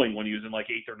quit growing when he was in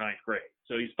 8th or 9th grade.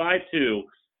 So he's 5'2",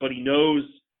 but he knows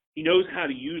how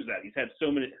to use that. He's had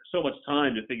so much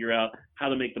time to figure out how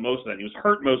to make the most of that. He was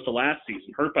hurt most of last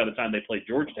season, hurt by the time they played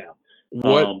Georgetown.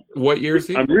 What year is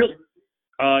he?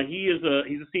 He's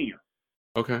a senior.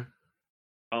 Okay.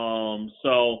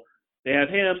 So they have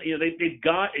him. They've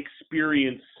got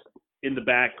experience in the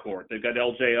backcourt. They've got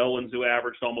L.J. Owens, who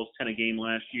averaged almost 10 a game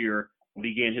last year,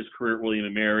 began his career at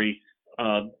William & Mary.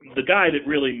 The guy that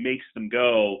really makes them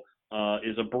go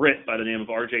is a Brit by the name of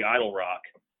R.J. Idlerock.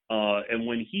 And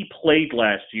when he played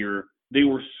last year, they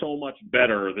were so much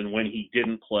better than when he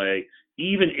didn't play,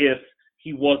 even if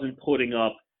he wasn't putting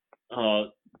up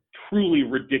truly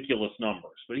ridiculous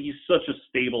numbers. But he's such a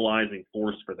stabilizing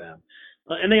force for them.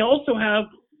 And they also have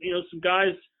some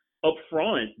guys up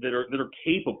front that are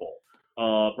capable.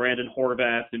 Brandon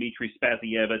Horvath, Dmitry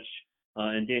Spazievich,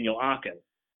 and Daniel Akin.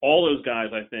 All those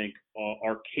guys, I think,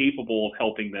 are capable of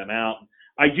helping them out.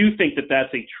 I do think that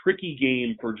that's a tricky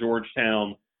game for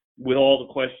Georgetown with all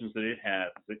the questions that it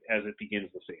has as it begins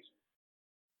the season.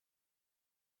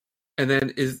 And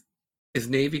then is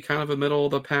Navy kind of a middle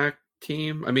of the pack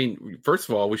team? I mean, first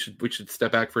of all, we should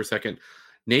step back for a second.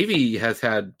 Navy has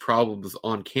had problems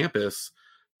on campus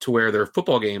to where their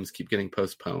football games keep getting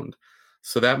postponed.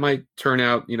 So that might turn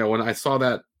out, when I saw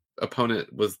that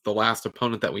opponent was the last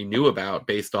opponent that we knew about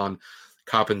based on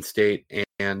Coppin State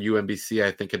and UMBC,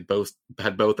 I think had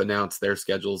both announced their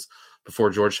schedules before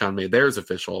Georgetown made theirs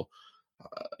official.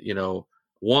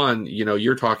 one,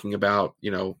 you're talking about,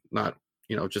 not,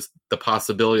 just the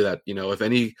possibility that, if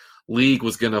any league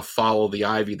was going to follow the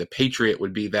Ivy, the Patriot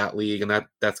would be that league. And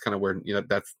that's kind of where,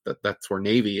 that's where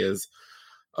Navy is.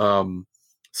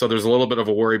 So there's a little bit of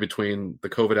a worry between the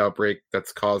COVID outbreak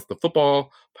that's caused the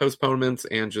football postponements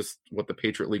and just what the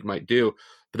Patriot League might do.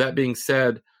 But that being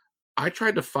said, I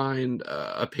tried to find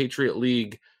a Patriot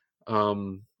League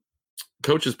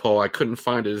coaches poll. I couldn't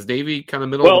find it. Is Navy kind of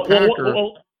middle of the pack?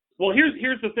 Well,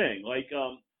 here's the thing. Like,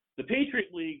 the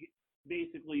Patriot League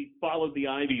basically followed the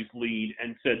Ivy's lead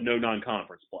and said no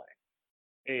non-conference play.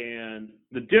 And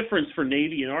the difference for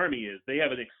Navy and Army is they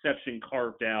have an exception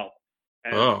carved out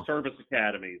as service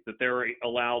academies that they're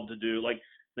allowed to do. Like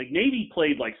Navy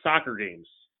played like soccer games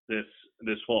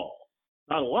this fall.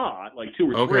 Not a lot, like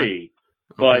 2 or 3,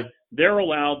 but they're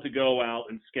allowed to go out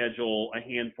and schedule a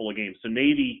handful of games. So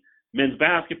Navy men's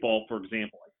basketball, for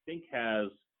example, I think has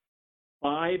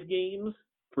 5 games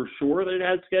for sure that it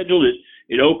has scheduled.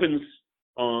 It opens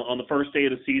on the first day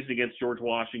of the season against George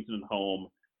Washington at home,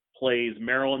 plays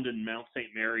Maryland and Mount St.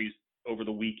 Mary's over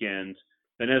the weekend,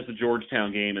 then has the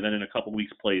Georgetown game, and then in a couple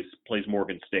weeks plays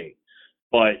Morgan State.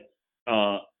 But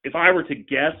if I were to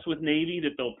guess with Navy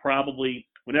that they'll probably,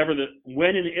 when and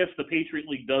if the Patriot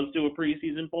League does do a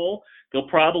preseason poll, they'll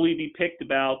probably be picked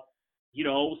about,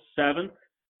 7th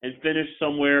and finish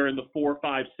somewhere in the 4,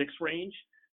 5, 6 range.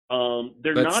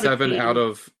 They're That's not 7 out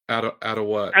of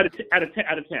what? Out of 10.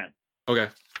 Okay,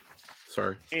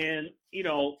 sorry. And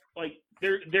like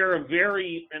they're a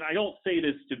very, and I don't say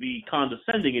this to be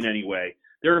condescending in any way,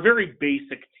 they're a very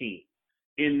basic team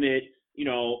in that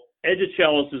Ed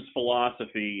DeChellis'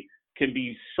 philosophy can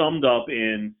be summed up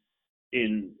in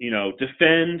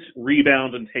defend,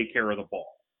 rebound, and take care of the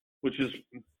ball, which is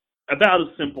about as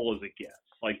simple as it gets.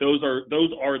 Like those are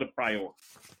the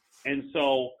priorities. And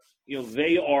so,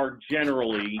 they are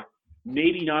generally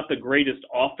maybe not the greatest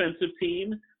offensive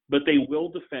team, but they will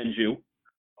defend you.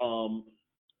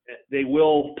 They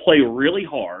will play really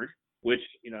hard, which,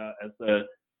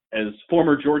 as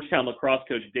former Georgetown lacrosse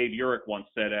coach Dave Urich once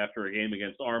said after a game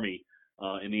against Army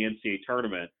in the NCAA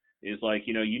tournament, is like,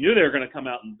 you knew they were going to come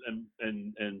out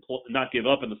and not give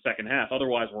up in the second half.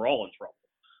 Otherwise, we're all in trouble.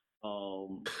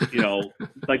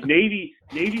 Like Navy's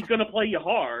going to play you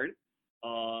hard.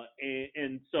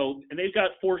 And they've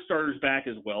got 4 starters back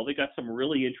as well. They got some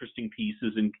really interesting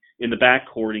pieces in the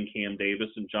backcourt in Cam Davis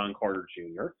and John Carter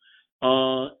Jr.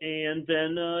 And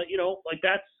then,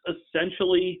 that's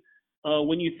essentially,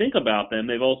 when you think about them,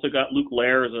 they've also got Luke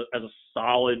Lair as a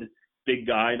solid big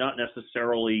guy, not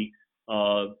necessarily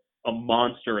a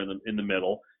monster in the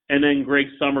middle, and then Greg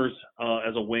Summers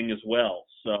as a wing as well.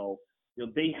 So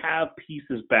they have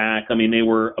pieces back. I mean, they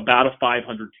were about a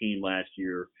 500 team last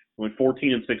year, went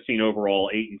 14-16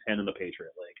 overall, 8-10 in the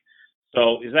Patriot League.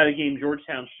 So is that a game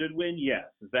Georgetown should win? Yes.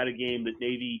 Is that a game that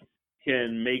Navy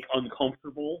can make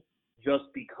uncomfortable just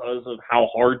because of how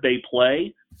hard they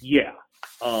play? Yeah.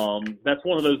 That's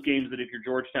one of those games that if you're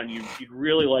Georgetown, you'd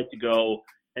really like to go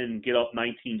and get up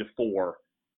 19-4,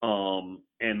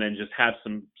 and then just have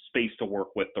some space to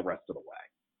work with the rest of the way.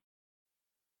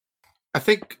 I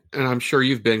think, and I'm sure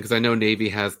you've been, because I know Navy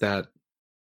has that.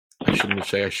 I shouldn't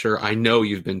say I know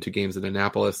you've been to games in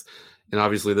Annapolis, and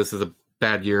obviously this is a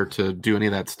bad year to do any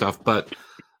of that stuff. But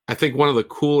I think one of the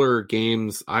cooler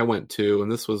games I went to,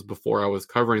 and this was before I was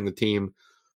covering the team,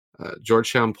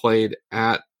 Georgetown played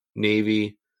at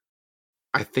Navy,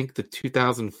 I think the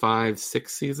 2005-06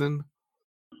 season,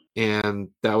 and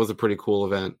that was a pretty cool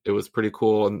event. It was pretty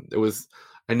cool, and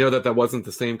I know that wasn't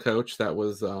the same coach. That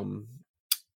was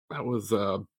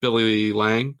Billy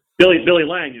Lang. Billy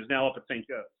Lang is now up at St.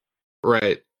 Joe's.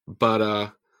 Right,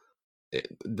 but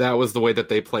that was the way that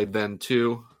they played then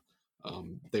too.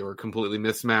 They were completely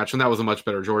mismatched, and that was a much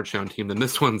better Georgetown team than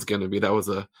this one's going to be. That was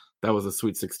a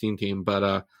Sweet 16 team,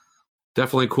 but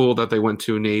definitely cool that they went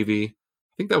to Navy.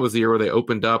 I think that was the year where they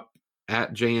opened up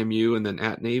at JMU and then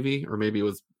at Navy, or maybe it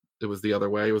was the other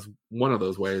way. It was one of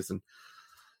those ways, and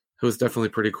it was definitely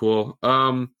pretty cool.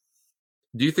 Do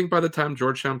you think by the time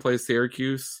Georgetown plays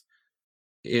Syracuse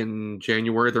in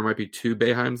January, there might be 2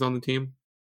 Boeheims on the team?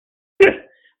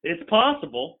 It's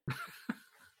possible.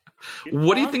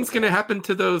 What do you think is going to happen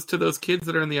to those kids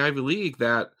that are in the Ivy League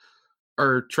that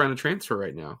are trying to transfer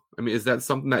right now? I mean, is that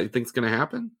something that you think is going to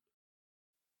happen?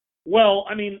 Well,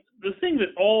 I mean, the thing that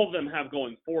all of them have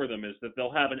going for them is that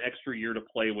they'll have an extra year to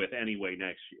play with anyway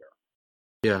next year.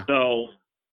 Yeah. So,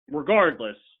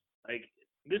 regardless, like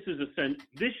this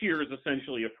year is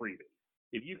essentially a freebie.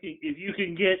 If you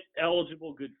can get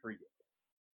eligible, good for you.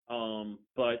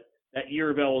 But that year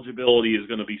of eligibility is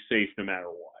going to be safe no matter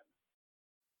what.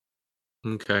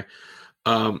 Okay.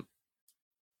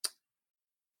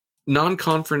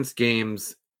 non-conference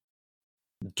games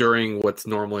during what's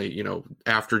normally,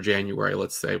 after January,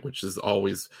 let's say, which is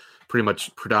always pretty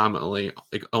much predominantly,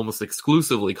 almost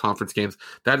exclusively conference games.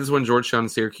 That is when Georgetown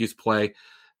and Syracuse play.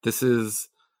 This is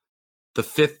the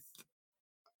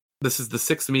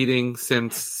sixth meeting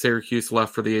since Syracuse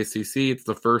left for the ACC. It's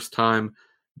the first time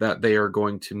that they are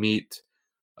going to meet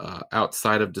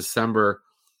outside of December.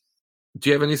 Do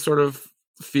you have any sort of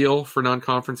feel for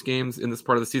non-conference games in this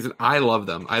part of the season? I love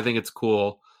them. I think it's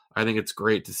cool. I think it's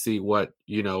great to see what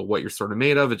you're sort of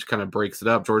made of. It just kind of breaks it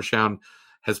up. Georgetown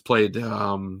has played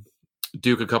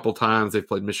Duke a couple times. They've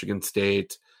played Michigan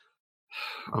State.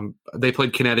 They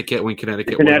played Connecticut when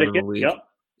Connecticut won the league. Yep.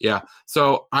 Yeah.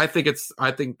 So I think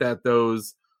that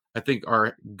those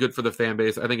are good for the fan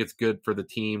base. I think it's good for the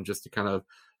team just to kind of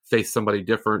face somebody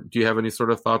different. Do you have any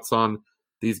sort of thoughts on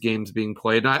these games being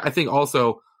played? And I think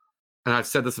also, and I've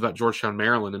said this about Georgetown,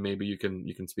 Maryland, and maybe you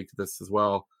can speak to this as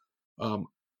well.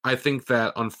 I think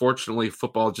that unfortunately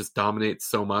football just dominates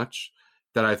so much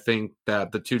that I think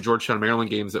that the two Georgetown, Maryland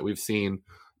games that we've seen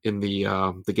in the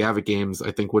Gavitt games,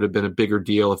 I think would have been a bigger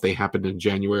deal if they happened in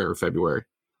January or February.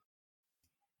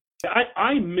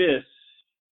 I miss,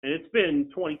 and it's been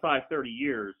 25, 30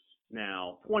 years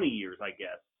now, 20 years, I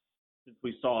guess, since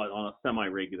we saw it on a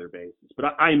semi-regular basis.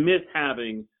 But I miss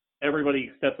having everybody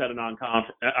steps out of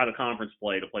conference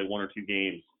play to play one or two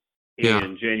games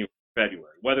in January,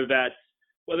 February. Whether that's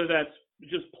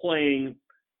just playing,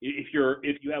 if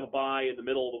you have a bye in the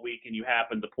middle of the week and you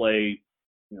happen to play,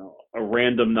 a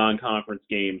random non-conference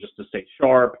game just to stay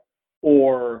sharp,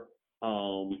 or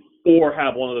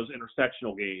have one of those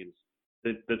intersectional games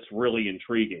that's really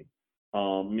intriguing.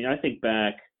 I think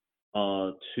back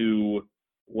to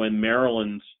when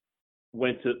Maryland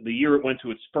went to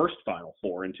its first Final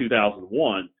Four in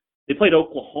 2001. They played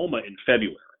Oklahoma in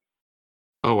February.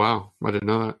 Oh wow, I didn't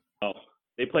know that.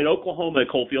 They played Oklahoma at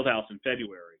Cole Fieldhouse in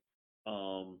February.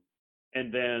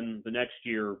 And then the next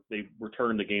year they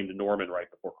returned the game to Norman right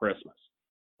before Christmas.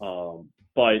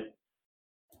 But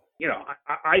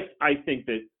I think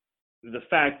that the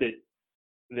fact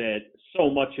that so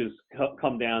much has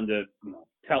come down to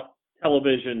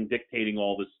television dictating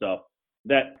all this stuff,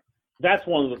 that's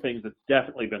one of the things that's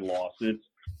definitely been lost. And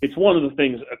it's one of the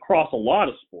things across a lot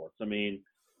of sports. I mean,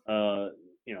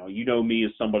 me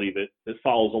as somebody that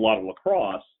follows a lot of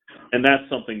lacrosse, and that's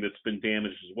something that's been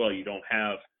damaged as well. You don't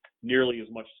have nearly as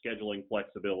much scheduling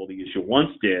flexibility as you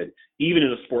once did, even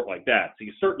in a sport like that. So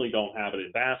you certainly don't have it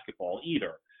in basketball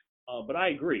either. But I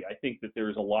agree. I think that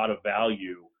there's a lot of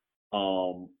value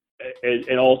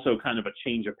and also kind of a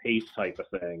change of pace type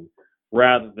of thing,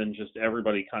 rather than just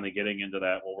everybody kind of getting into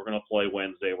that, well, we're going to play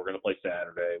Wednesday, we're going to play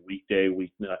Saturday, weekday,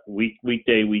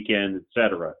 weekend,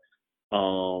 etc.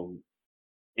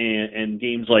 And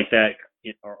games like that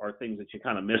are things that you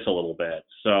kind of miss a little bit.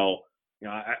 So,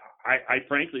 I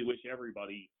frankly wish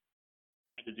everybody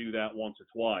had to do that once or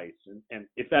twice. And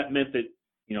if that meant that,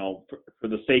 for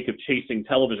the sake of chasing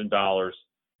television dollars,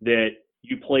 that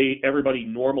everybody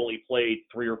normally played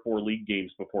 3 or 4 league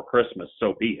games before Christmas,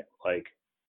 so be it. Like,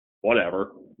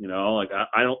 whatever,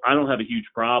 I don't have a huge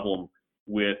problem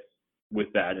with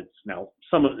that. It's now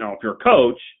if you're a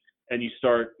coach and you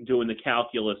start doing the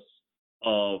calculus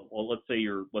of, well, let's say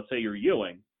you're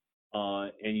Ewing,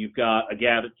 and you've got a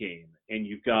Gavitt game, and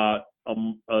you've got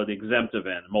an exempt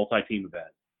event, a multi-team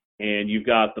event, and you've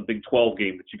got the Big 12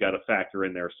 game that you got to factor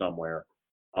in there somewhere,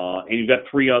 and you've got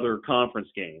 3 other conference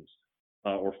games,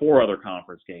 or 4 other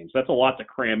conference games. That's a lot to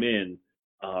cram in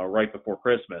right before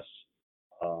Christmas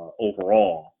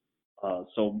overall.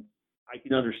 So I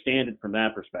can understand it from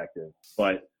that perspective,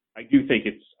 but I do think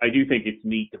it's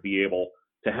neat to be able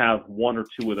to have 1 or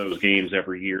 2 of those games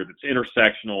every year that's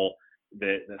intersectional,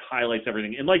 that highlights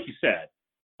everything. And like you said,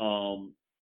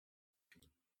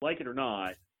 like it or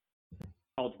not,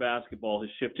 college basketball has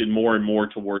shifted more and more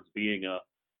towards being a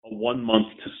 1 month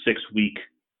to 6 week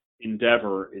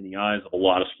endeavor in the eyes of a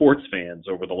lot of sports fans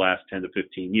over the last 10 to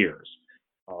 15 years.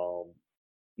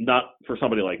 Not for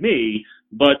somebody like me,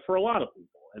 but for a lot of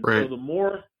people. And right. So the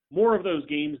more of those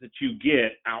games that you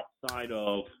get outside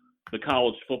of the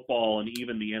college football and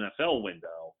even the NFL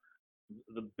window,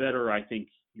 the better I think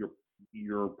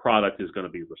your product is going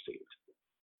to be received.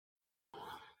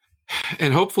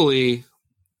 And hopefully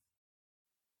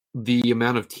the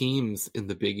amount of teams in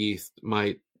the Big East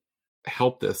might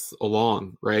help this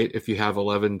along, right? If you have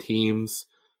 11 teams,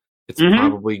 it's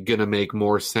probably going to make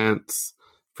more sense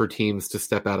for teams to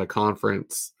step out of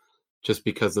conference, just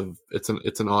because of it's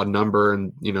an odd number,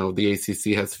 and the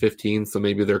ACC has 15, so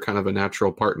maybe they're kind of a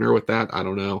natural partner with that. I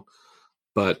don't know,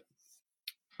 but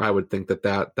I would think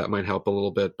that might help a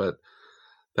little bit. But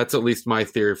That's at least my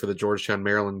theory for the Georgetown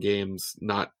Maryland games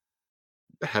not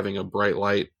having a bright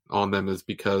light on them, is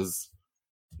because,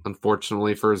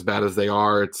 unfortunately, for as bad as they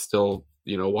are, it's still,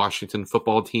 Washington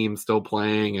football team still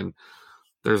playing, and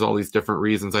there's all these different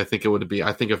reasons. I think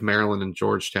if Maryland and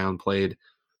Georgetown played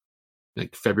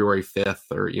like February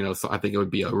 5th, or so I think it would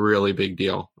be a really big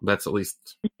deal. That's at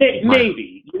least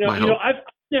maybe. my hope.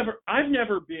 I've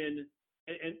never been,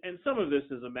 and some of this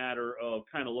is a matter of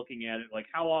kind of looking at it like,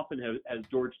 how often has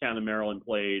Georgetown and Maryland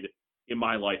played in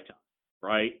my lifetime,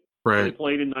 right? Right. They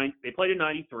played in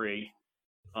 93,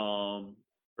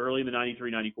 early in the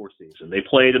 93-94 season. They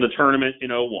played in the tournament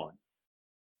in 01.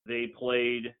 They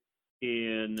played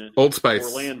in Old Spice,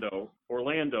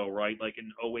 Orlando, right? Like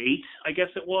in 08, I guess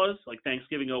it was, like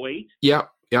Thanksgiving 08. Yeah.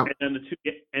 And then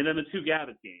the two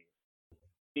Gavitt games.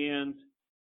 And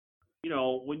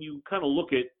when you kind of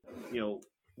look at,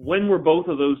 when were both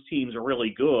of those teams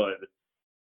really good?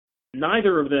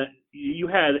 Neither of them. You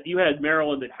had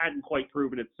Maryland that hadn't quite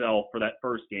proven itself for that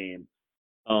first game.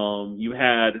 You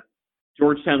had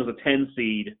Georgetown as a 10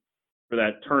 seed for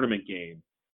that tournament game.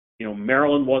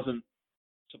 Maryland wasn't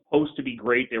supposed to be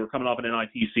great. They were coming off an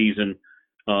NIT season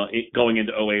going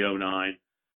into 08-09.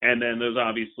 And then those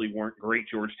obviously weren't great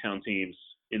Georgetown teams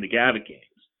in the Gavitt games.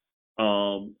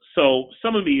 So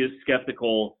some of me is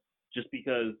skeptical just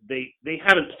because they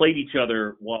haven't played each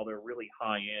other while they're really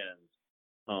high end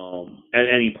at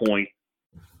any point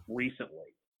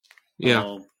recently.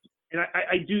 Yeah. And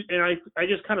I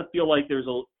just kind of feel like there's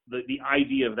the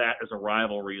idea of that as a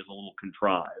rivalry is a little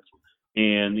contrived.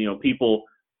 And,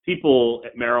 people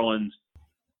at Maryland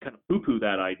kind of poo-poo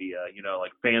that idea,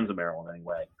 like fans of Maryland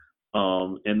anyway.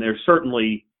 And there's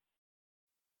certainly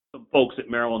some folks at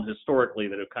Maryland historically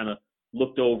that have kind of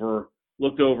looked over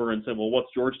and said, well,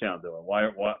 what's Georgetown doing? Why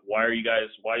are you guys,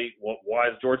 why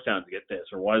is Georgetown to get this?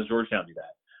 Or why does Georgetown do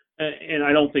that? And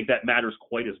I don't think that matters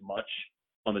quite as much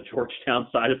on the Georgetown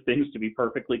side of things, to be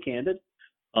perfectly candid.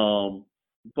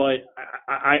 But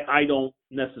I don't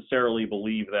necessarily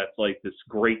believe that's like this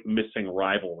great missing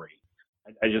rivalry.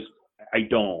 I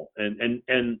don't.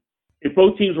 And if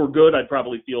both teams were good, I'd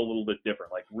probably feel a little bit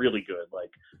different, like really good,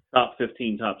 like top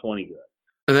 15, top 20 good.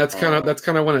 And that's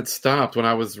kind of when it stopped. When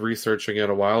I was researching it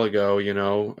a while ago,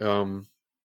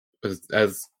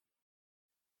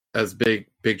 as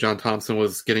Big John Thompson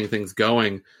was getting things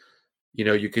going,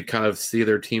 you could kind of see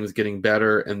their teams getting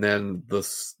better, and then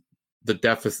the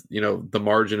deficit, the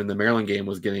margin in the Maryland game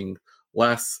was getting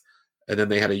less, and then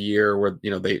they had a year where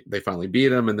they finally beat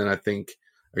them, and then I think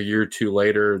a year or two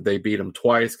later they beat them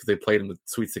twice because they played in the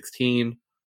Sweet 16. I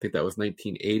think that was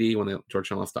 1980 when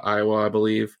Georgetown lost to Iowa, I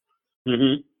believe.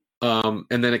 Mm-hmm.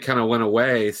 And then it kind of went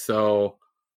away, so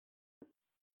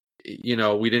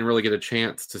we didn't really get a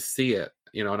chance to see it,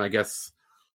 and I guess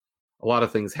a lot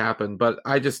of things happened, but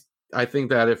I think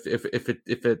that if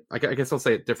it I guess I'll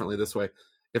say it differently this way.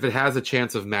 If it has a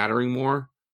chance of mattering more,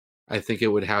 I think it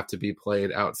would have to be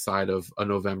played outside of a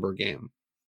November game.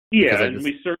 Yeah, and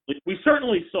we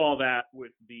certainly saw that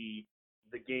with the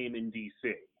game in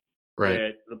DC.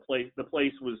 Right. The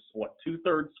place was what,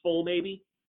 2/3 full maybe?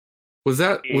 Was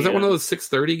that one of those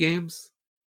 6:30 games?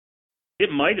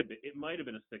 It might have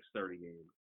been a 6:30 game.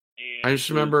 And I just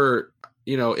remember,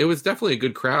 it was definitely a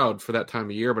good crowd for that time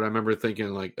of year, but I remember thinking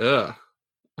like, ugh,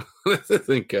 this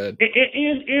isn't good.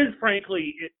 And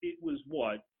frankly, it was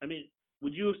what? I mean,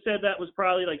 would you have said that was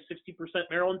probably like 60%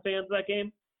 Maryland fans that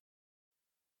game?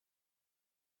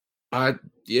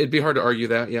 It'd be hard to argue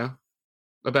that, yeah.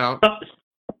 About.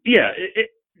 Yeah,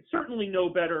 it's certainly no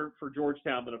better for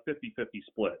Georgetown than a 50-50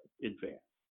 split in fans.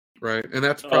 Right, and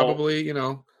that's probably,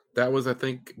 I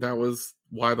think that was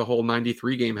why the whole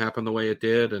 93 game happened the way it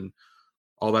did and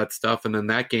all that stuff. And then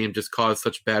that game just caused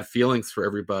such bad feelings for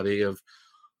everybody of,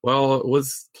 well, it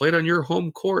was played on your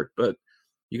home court, but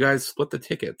you guys split the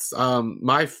tickets. I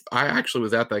actually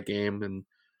was at that game, and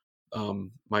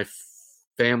my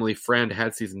family friend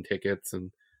had season tickets,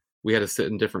 and we had to sit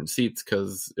in different seats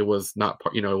because it was not,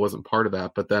 it wasn't part of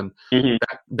that. But then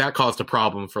that caused a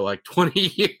problem for like 20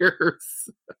 years.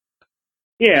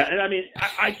 Yeah, and I mean,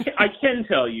 I can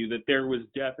tell you that there was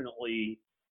definitely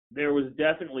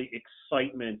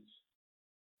excitement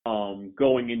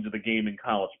going into the game in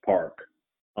College Park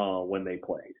when they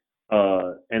played,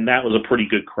 and that was a pretty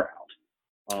good crowd.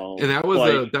 And that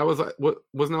was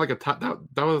wasn't it like a top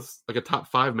that was like a top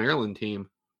 5 Maryland team.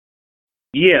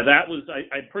 Yeah, that was.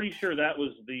 I'm pretty sure that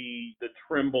was the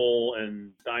Trimble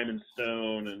and Diamond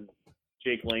Stone and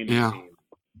Jake Lehman team.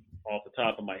 Off the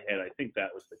top of my head, I think that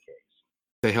was the case.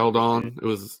 They held on. It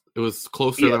was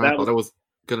closer than I thought it was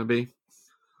going to be.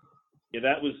 Yeah,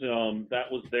 that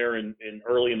was there in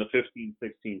early in the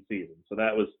 15-16 season. So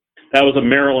that was a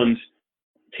Maryland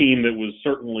team that was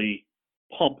certainly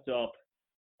pumped up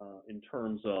in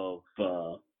terms of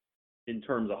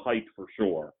hype for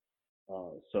sure.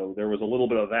 So there was a little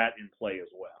bit of that in play as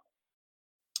well.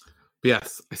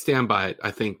 Yes, I stand by it.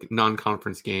 I think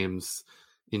non-conference games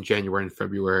in January and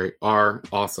February are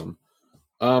awesome.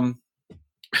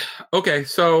 Okay,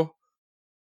 so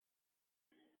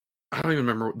I don't even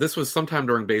remember. This was sometime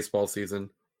during baseball season,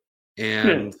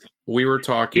 and we were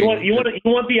talking. You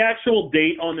want the actual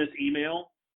date on this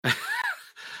email?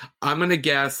 I'm gonna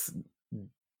guess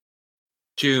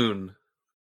June.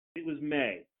 It was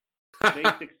May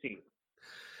 16th.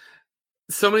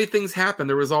 So many things happened.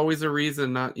 There was always a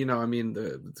reason. Not,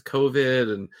 the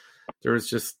COVID, and there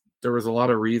was a lot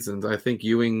of reasons. I think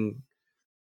Ewing,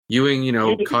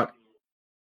 caught.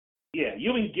 Yeah,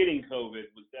 Ewing getting COVID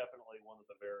was definitely one of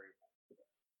the variables.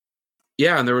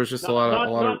 Yeah, and there was just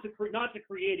not to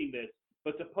creating this,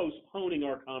 but to postponing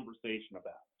our conversation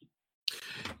about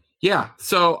it. Yeah,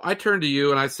 so I turned to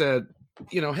you and I said,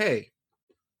 hey,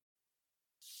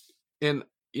 and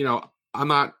I'm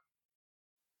not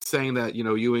saying that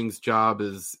Ewing's job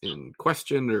is in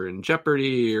question or in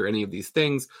jeopardy or any of these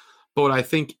things, but what I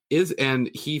think is, and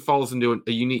he falls into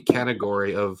a unique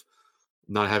category of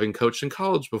not having coached in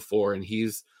college before, and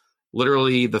he's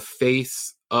literally the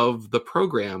face of the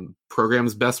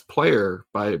program's best player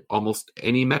by almost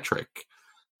any metric,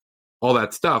 all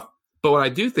that stuff. But what I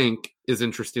do think is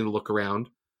interesting to look around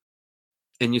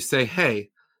and you say,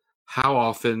 hey, how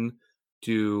often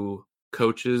do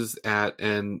coaches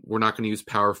and we're not going to use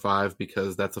Power 5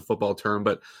 because that's a football term,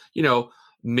 but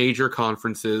major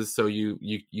conferences, so you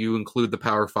include the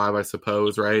Power 5, I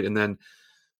suppose, right? And then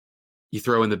you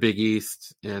throw in the Big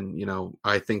East, and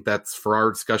I think that's, for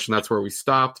our discussion, that's where we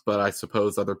stopped, but I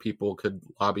suppose other people could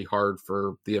lobby hard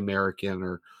for the American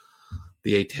or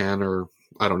the A10 or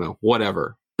I don't know,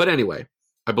 whatever. But anyway,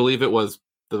 I believe it was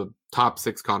the top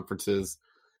 6 conferences.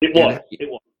 It was.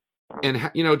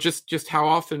 And just how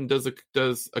often does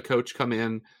a coach come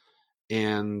in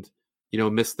and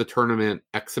miss the tournament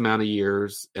X amount of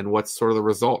years, and what's sort of the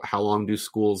result? How long do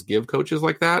schools give coaches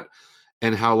like that?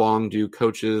 And how long do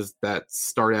coaches that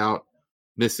start out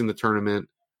missing the tournament,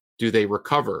 do they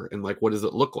recover? And what does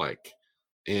it look like?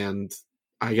 And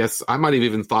I guess I might have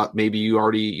even thought maybe you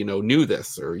already, knew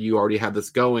this, or you already had this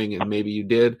going, and maybe you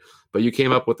did, but you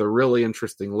came up with a really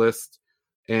interesting list.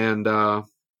 And,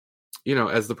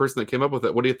 as the person that came up with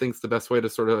it, what do you think is the best way to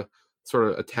sort of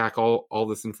attack all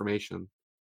this information?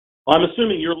 I'm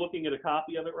assuming you're looking at a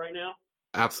copy of it right now?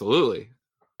 Absolutely.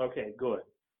 Okay, good.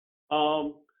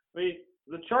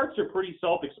 The charts are pretty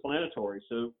self-explanatory.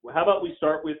 So how about we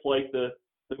start with the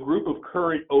group of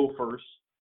current offers,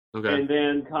 okay, and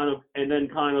then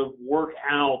kind of work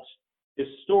out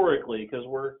historically, because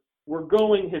we're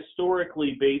going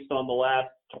historically based on the last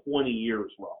 20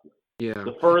 years roughly. Yeah.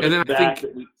 The furthest back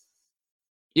that we.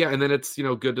 Yeah, and then it's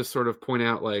good to sort of point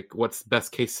out what's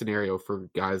best case scenario for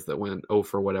guys that went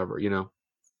for whatever,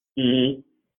 Mm-hmm.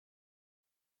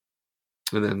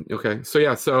 And then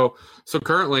so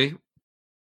currently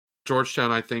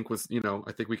Georgetown, I think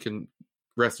I think we can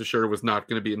rest assured was not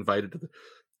going to be invited to the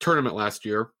tournament last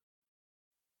year.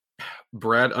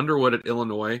 Brad Underwood at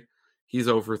Illinois, he's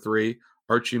 0-3.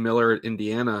 Archie Miller at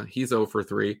Indiana, he's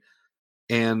 0-3.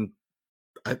 And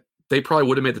they probably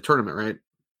would have made the tournament, right?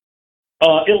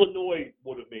 Illinois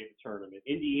would have made the tournament.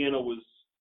 Indiana was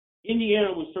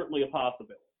certainly a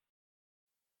possibility.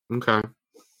 Okay.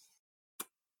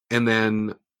 And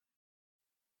then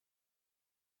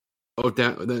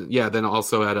then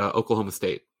also at Oklahoma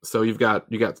State. So you got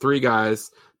 3 guys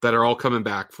that are all coming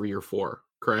back for year 4,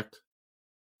 correct?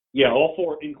 Yeah, all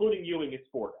 4, including Ewing. It's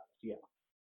 4 guys. Yeah.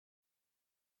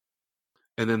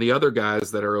 And then the other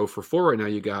guys that are 0-4 right now,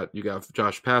 you got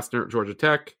Josh Pastner at Georgia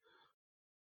Tech.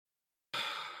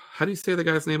 How do you say the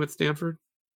guy's name at Stanford?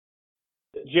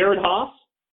 Jared Haas.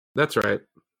 That's right.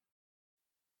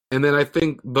 And then I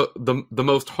think the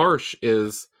most harsh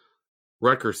is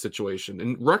Rutgers' situation.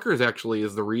 And Rutgers actually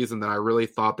is the reason that I really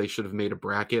thought they should have made a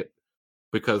bracket,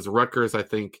 because Rutgers, I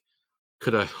think,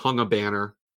 could have hung a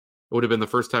banner. It would have been the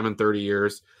first time in 30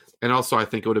 years. And also, I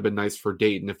think it would have been nice for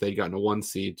Dayton if they'd gotten a 1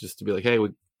 seed, just to be like, hey,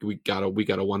 we got a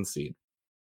 1 seed.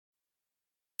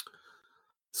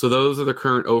 So those are the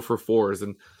current 0-4s.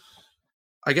 And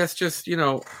I guess just, do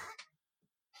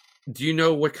you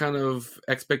know what kind of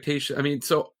expectation? I mean,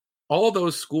 so all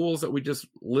those schools that we just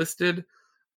listed,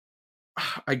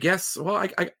 I guess,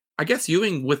 I guess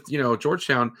Ewing with,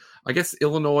 Georgetown, I guess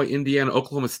Illinois, Indiana,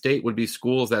 Oklahoma State would be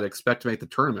schools that expect to make the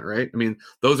tournament, right? I mean,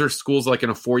 those are schools in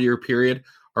a 4-year period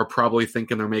are probably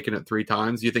thinking they're making it 3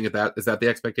 times. Do you think is that the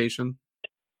expectation?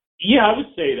 Yeah, I would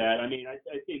say that. I mean, I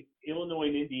think Illinois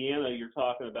and Indiana, you're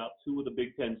talking about 2 of the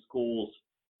Big Ten schools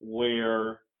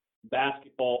where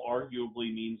basketball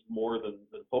arguably means more than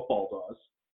football does.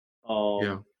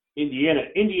 Yeah.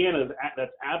 Indiana,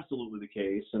 that's absolutely the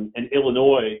case, and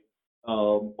Illinois,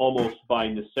 almost by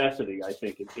necessity, I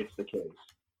think it's the case.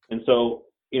 And so,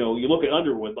 you look at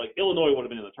Underwood, like Illinois would have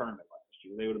been in the tournament last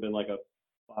year. They would have been like a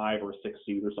 5 or 6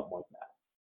 seed or something like that.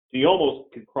 So you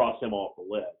almost could cross him off the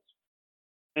list.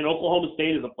 And Oklahoma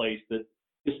State is a place that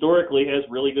historically has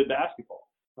really good basketball.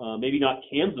 Maybe not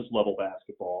Kansas level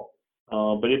basketball,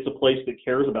 but it's a place that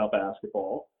cares about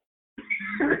basketball.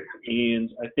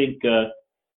 And I think,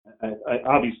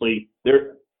 obviously,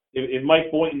 if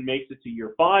Mike Boynton makes it to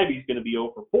year 5, he's going to be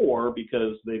 0 for 4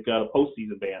 because they've got a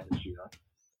postseason ban this year.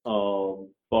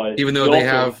 But even though they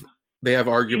have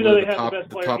arguably the top,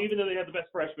 even though they have the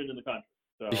best freshman in the country.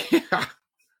 So. Yeah.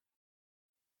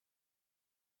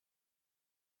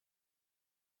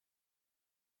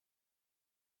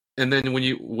 And then when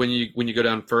you go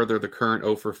down further, the current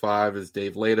 0 for 5 is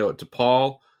Dave Lato at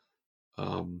DePaul.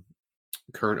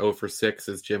 Current 0 for 6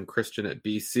 is Jim Christian at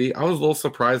BC. I was a little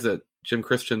surprised that Jim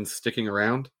Christian's sticking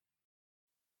around.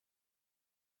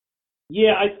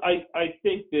 Yeah, I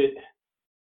think that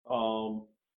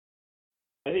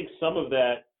I think some of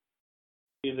that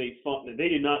is they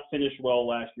did not finish well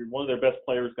last year. One of their best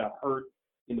players got hurt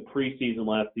in the preseason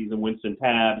last season, Winston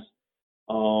Tabbs.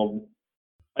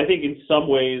 I think in some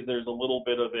ways there's a little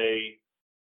bit of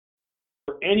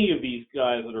for any of these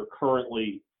guys that are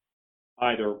currently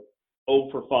either 0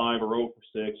 for 5 or 0 for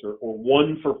 6 or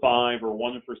 1 for 5 or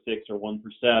 1 for 6 or 1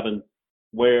 for 7,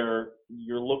 where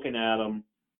you're looking at them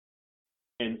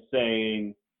and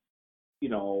saying,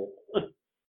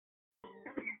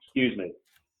 excuse me,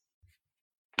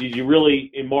 did you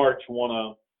really in March want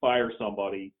to fire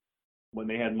somebody when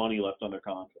they had money left on their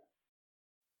contract?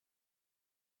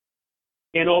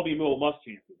 And Albie Mill must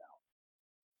chance it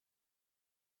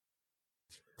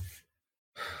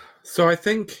out. So I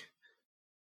think,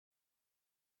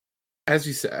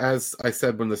 as I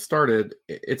said when this started,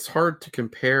 it's hard to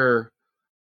compare.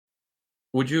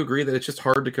 Would you agree that it's just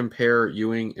hard to compare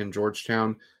Ewing and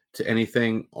Georgetown to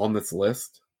anything on this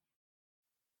list?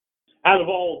 Out of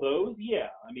all of those, yeah.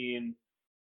 I mean,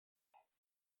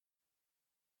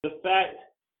 the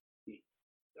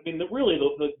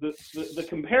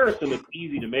comparison that's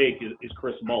easy to make is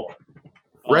Chris Muller,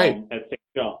 right, at St.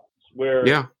 John's, where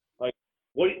like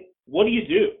what do you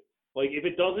do? Like if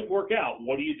it doesn't work out,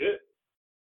 what do you do?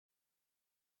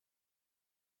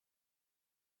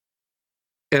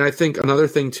 And I think another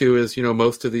thing too is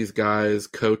most of these guys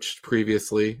coached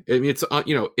previously. I mean,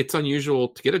 it's unusual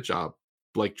to get a job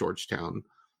like Georgetown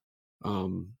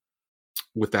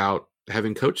without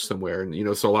having coached somewhere,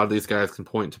 and so a lot of these guys can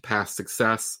point to past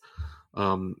success.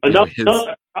 I will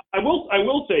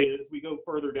say as we go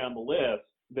further down the list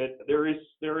that there is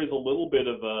a little bit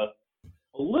of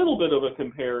a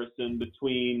comparison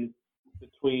between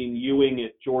Ewing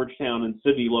at Georgetown and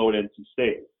Sidney Lowe at NC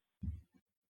State,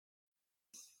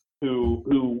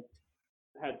 who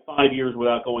had 5 years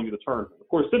without going to the tournament. Of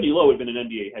course, Sidney Lowe had been an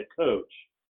NBA head coach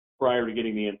prior to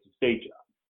getting the NC State job.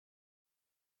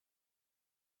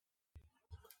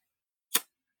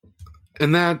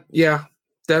 And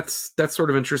that's sort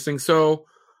of interesting. So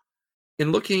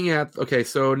in looking at,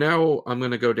 so now I'm going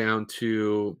to go down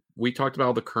to, we talked about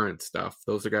all the current stuff.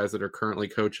 Those are guys that are currently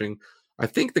coaching. I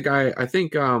think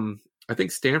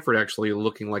Stanford actually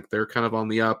looking like they're kind of on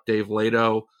the up. Dave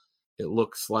Lato, it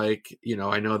looks like,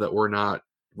 I know that we're not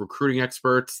recruiting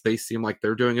experts. They seem like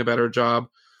they're doing a better job.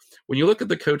 When you look at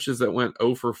the coaches that went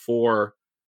 0 for 4,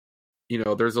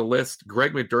 there's a list.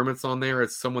 Greg McDermott's on there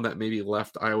as someone that maybe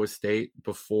left Iowa State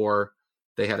before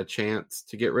they had a chance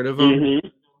to get rid of him. Mm-hmm.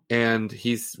 And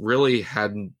he's really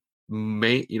had a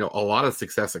lot of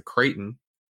success at Creighton.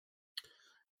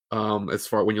 As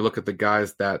far when you look at the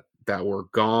guys that were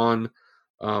gone,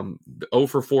 the 0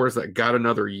 for 4s that got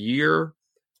another year.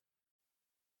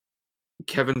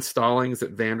 Kevin Stallings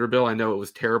at Vanderbilt. I know it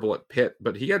was terrible at Pitt,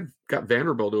 but he got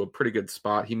Vanderbilt to a pretty good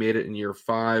spot. He made it in year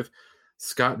 5.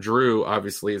 Scott Drew,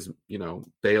 obviously, is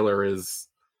Baylor is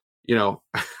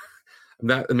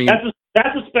that. I mean,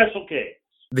 that's a special case.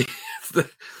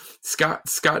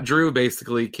 Scott Drew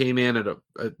basically came in at I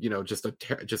don't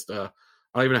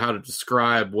even know how to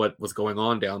describe what was going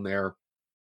on down there.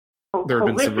 There have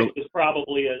been some is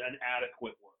probably an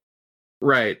adequate word.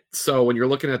 Right. So when you're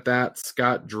looking at that,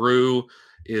 Scott Drew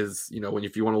is,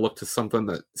 if you want to look to someone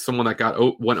that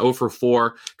went 0 for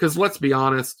 4, because let's be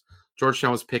honest,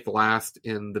 Georgetown was picked last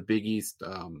in the Big East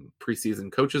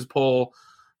preseason coaches poll.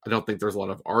 I don't think there's a lot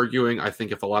of arguing. I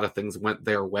think if a lot of things went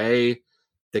their way,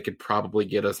 they could probably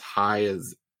get as high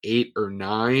as 8 or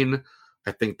 9.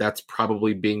 I think that's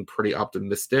probably being pretty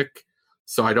optimistic.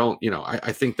 So I don't,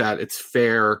 I think that it's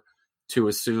fair to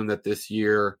assume that this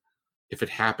year, if it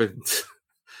happens,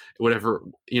 whatever,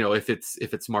 if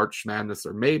it's March Madness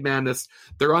or May Madness,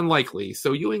 they're unlikely.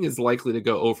 So Ewing is likely to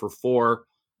go 0 for 4.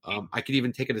 I could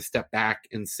even take it a step back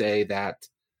and say that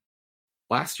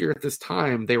last year at this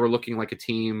time, they were looking like a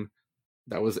team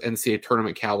that was NCAA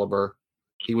tournament caliber.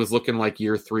 He was looking like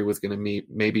year 3 was going to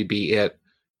maybe be it.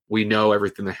 We know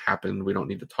everything that happened. We don't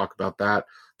need to talk about that.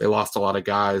 They lost a lot of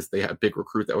guys. They had a big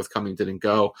recruit that was coming, didn't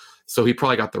go. So he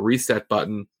probably got the reset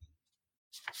button.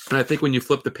 And I think when you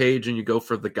flip the page and you go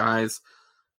for the guys,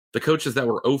 the coaches that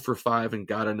were 0 for 5 and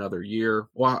got another year,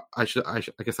 well, I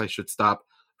guess I should stop.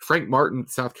 Frank Martin,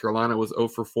 South Carolina, was 0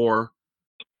 for 4.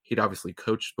 He'd obviously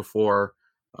coached before.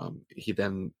 He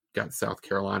then got South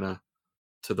Carolina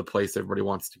to the place everybody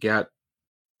wants to get.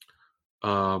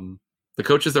 The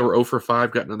coaches that were 0 for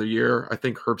 5 got another year. I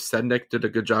think Herb Sednick did a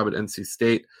good job at NC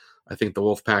State. I think the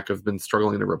Wolfpack have been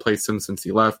struggling to replace him since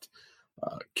he left.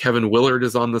 Kevin Willard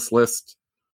is on this list.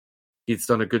 He's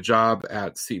done a good job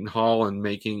at Seton Hall and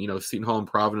making, Seton Hall and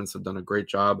Providence have done a great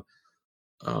job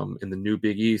in the new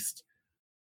Big East.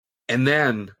 And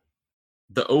then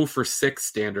the 0 for 6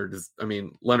 standard is,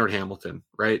 Leonard Hamilton,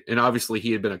 right? And obviously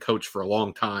he had been a coach for a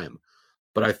long time.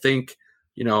 But I think,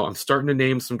 I'm starting to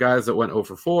name some guys that went 0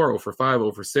 for 4, 0 for 5,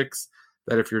 0 for 6,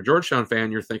 that if you're a Georgetown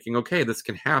fan, you're thinking, okay, this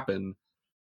can happen.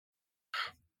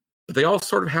 But they all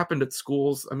sort of happened at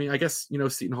schools. I guess,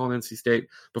 Seton Hall and NC State.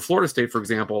 But Florida State, for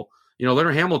example,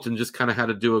 Leonard Hamilton just kind of had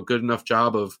to do a good enough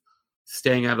job of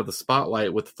staying out of the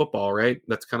spotlight with football, right?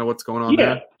 That's kind of what's going on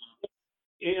there.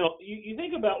 You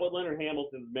think about what Leonard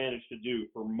Hamilton's managed to do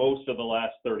for most of the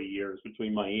last 30 years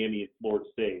between Miami and Florida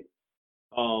State.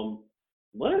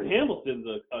 Leonard Hamilton's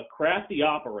a crafty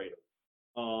operator,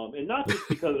 and not just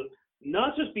because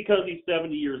he's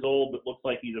 70 years old but looks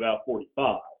like he's about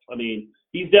 45.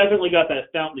 He's definitely got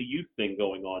that fountain of youth thing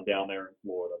going on down there in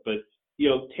Florida. But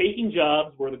taking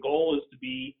jobs where the goal is to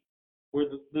be, where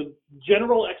the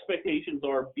general expectations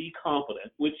are, be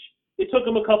competent, which it took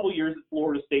him a couple years at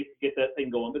Florida State to get that thing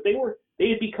going, but they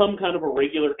had become kind of a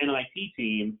regular NIT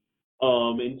team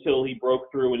until he broke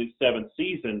through in his 7th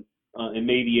season and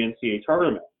made the NCAA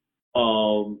tournament.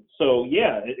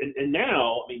 And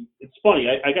now, it's funny.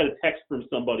 I got a text from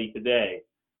somebody today,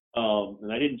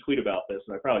 and I didn't tweet about this,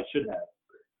 and I probably should have,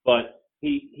 but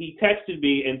he texted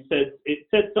me and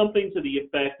said something to the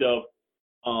effect of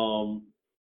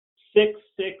 6,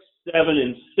 6, 7,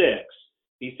 and 6.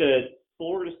 He said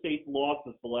Florida State's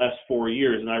losses the last 4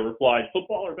 years, and I replied,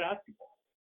 football or basketball?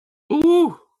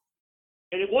 Ooh.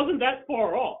 And it wasn't that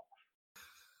far off.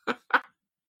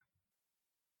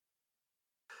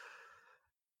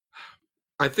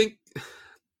 I think,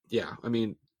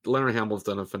 Leonard Hamilton's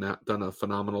done a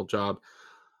phenomenal job.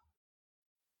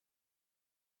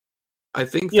 I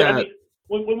think that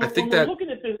when we're looking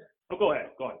at this, go ahead.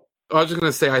 I was just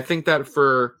going to say, I think that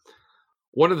for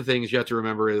one of the things you have to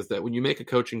remember is that when you make a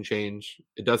coaching change,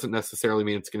 it doesn't necessarily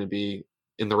mean it's going to be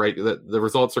in the right, that the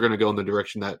results are going to go in the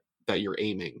direction that you're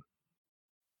aiming.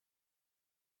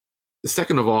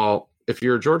 Second of all, if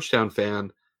you're a Georgetown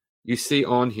fan, you see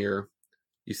on here,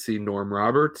 you see Norm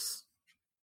Roberts,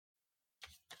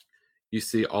 you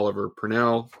see Oliver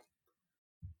Purnell,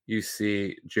 you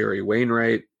see Jerry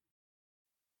Wainwright,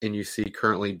 and you see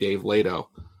currently Dave Lato.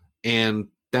 And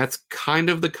that's kind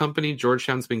of the company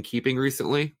Georgetown's been keeping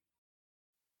recently.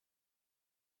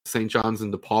 St. John's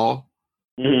and DePaul.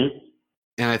 Mm-hmm.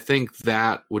 And I think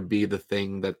that would be the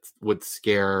thing that would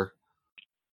scare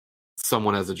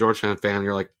someone as a Georgetown fan.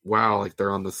 You're like, wow, like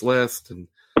they're on this list. And,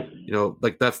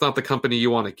 that's not the company you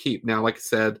want to keep. Now, like I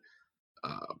said,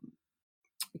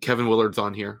 Kevin Willard's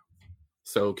on here.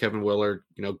 So Kevin Willard,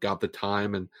 got the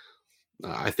time. And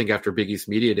I think after Big East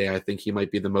Media Day, I think he might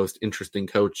be the most interesting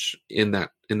coach in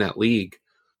that league.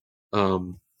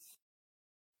 Greg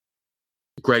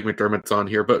McDermott's on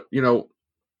here, but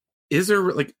is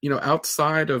there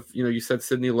outside of you said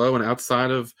Sidney Lowe and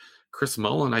outside of Chris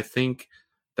Mullen, I think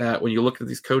that when you look at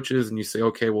these coaches and you say,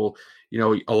 okay, well,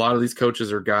 a lot of these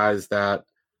coaches are guys that,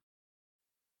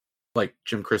 like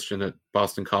Jim Christian at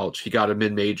Boston College, he got a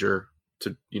mid-major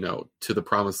to the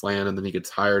promised land, and then he gets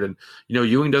hired. And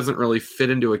Ewing doesn't really fit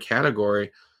into a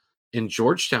category, and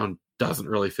Georgetown doesn't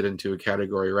really fit into a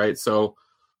category, right? So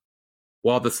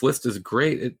while this list is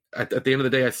great, at the end of the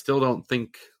day, I still don't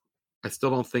think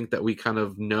that we kind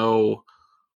of know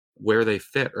where they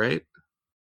fit, right?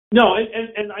 No,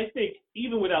 and I think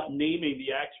even without naming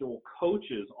the actual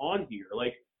coaches on here,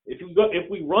 like if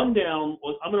we run down,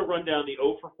 I'm going to run down the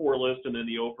 0 for 4 list and then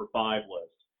the 0 for 5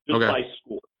 list, just by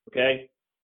score. Okay.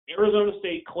 Arizona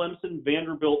State, Clemson,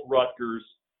 Vanderbilt, Rutgers,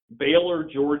 Baylor,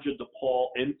 Georgia, DePaul,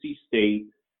 NC State,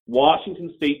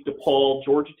 Washington State, DePaul,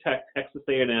 Georgia Tech, Texas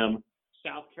A&M,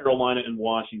 South Carolina, and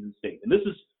Washington State. And this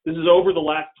is over the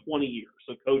last 20 years.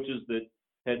 So coaches that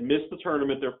had missed the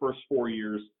tournament their first 4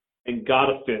 years and got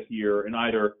a fifth year and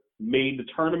either made the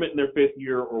tournament in their fifth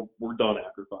year or were done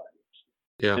after 5 years.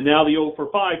 Yeah. And now the 0 for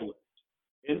 5 list.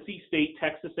 NC State,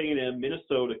 Texas A&M,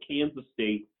 Minnesota, Kansas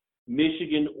State,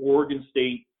 Michigan, Oregon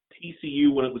State,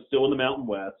 TCU when it was still in the Mountain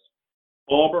West,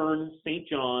 Auburn, St.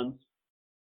 John's.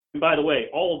 And by the way,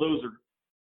 all of those are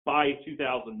by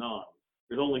 2009.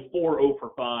 There's only 4 0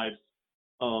 for 5s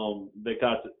that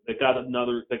got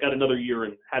another year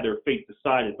and had their fate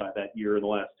decided by that year in the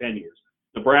last 10 years.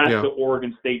 Nebraska,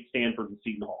 Oregon State, Stanford, and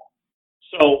Seton Hall.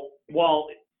 So while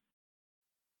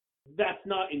that's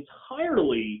not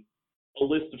entirely a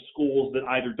list of schools that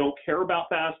either don't care about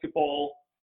basketball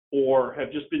or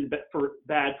have just been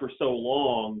bad for so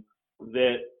long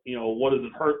that, what does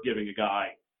it hurt giving a guy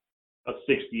a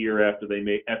sixth year after they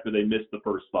missed the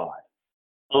first 5?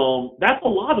 That's a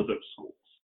lot of those schools.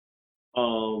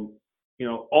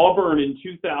 Auburn in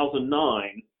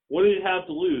 2009, what did it have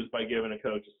to lose by giving a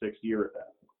coach a sixth year at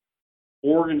that point?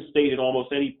 Oregon State at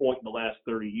almost any point in the last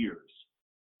 30 years,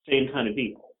 same kind of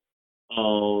deal.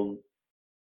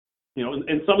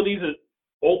 And some of these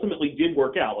ultimately did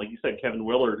work out. Like you said, Kevin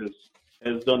Willard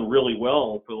has done really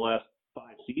well for the last 5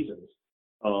 seasons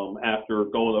after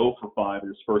going 0 for 5 in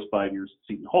his first 5 years at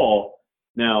Seton Hall.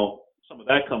 Now, some of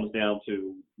that comes down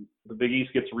to the Big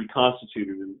East gets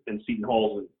reconstituted and Seton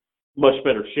Hall's in much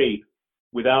better shape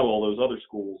without all those other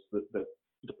schools that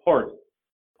departed.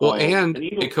 Well, and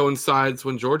it coincides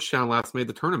when Georgetown last made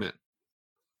the tournament.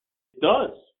 It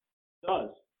does.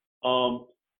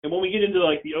 And when we get into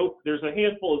there's a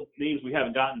handful of names we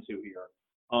haven't gotten to here.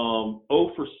 0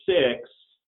 for 6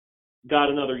 got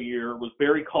another year, was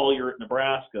Barry Collier at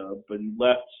Nebraska, but he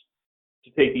left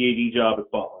to take the AD job at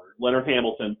Butler. Leonard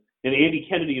Hamilton and Andy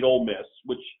Kennedy at Ole Miss,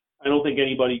 which I don't think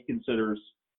anybody considers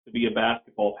to be a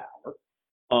basketball power.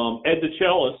 Ed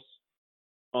DeChellis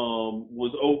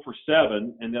was 0 for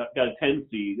 7 and got a 10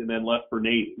 seed and then left for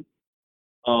Navy.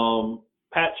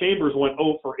 Pat Chambers went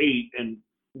 0 for 8 and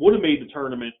would have made the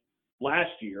tournament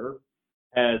last year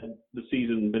had the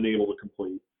season been able to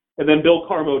complete. And then Bill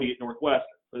Carmody at Northwestern.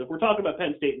 But if we're talking about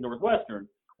Penn State and Northwestern,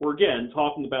 we're again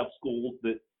talking about schools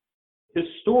that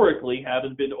historically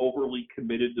haven't been overly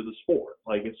committed to the sport.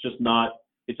 It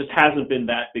just hasn't been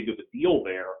that big of a deal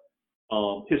there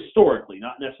historically,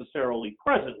 not necessarily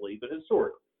presently, but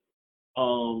historically.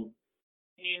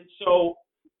 And so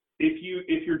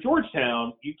if you're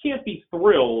Georgetown, you can't be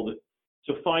thrilled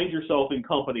to find yourself in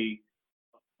company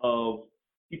of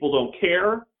people don't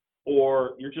care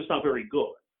or you're just not very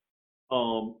good.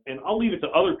 And I'll leave it to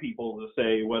other people to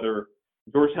say whether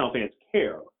Georgetown fans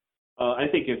care. I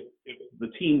think if the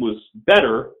team was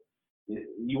better,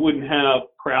 you wouldn't have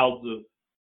crowds of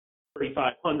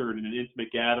 3,500 in an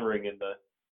intimate gathering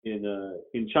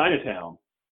in Chinatown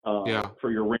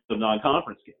for your random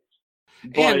non-conference games.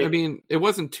 But, and it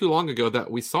wasn't too long ago that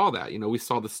we saw that. We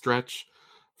saw the stretch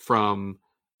from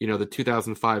the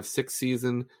 2005-06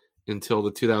 season until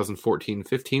the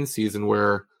 2014-15 season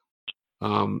where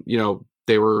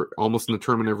they were almost in the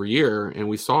tournament every year, and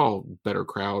we saw better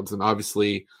crowds. And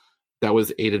obviously, that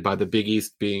was aided by the Big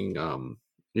East being,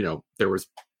 there was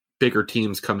bigger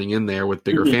teams coming in there with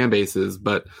bigger fan bases.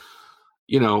 But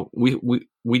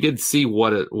we did see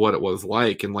what it was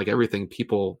like, and like everything,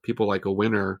 people like a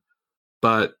winner.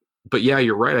 But yeah,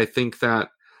 you're right. I think that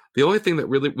the only thing that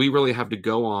we really have to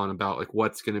go on about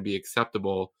what's going to be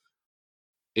acceptable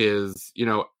is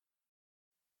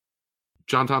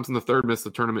John Thompson III missed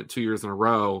the tournament 2 years in a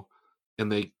row,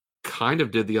 and they kind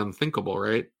of did the unthinkable,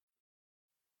 right?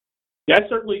 Yeah, I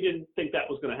certainly didn't think that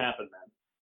was going to happen,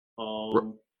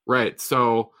 man. Right.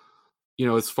 So,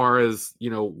 as far as,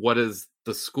 what is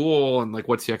the school and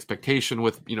what's the expectation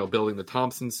with, building the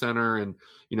Thompson Center, and,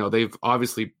 they've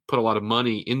obviously put a lot of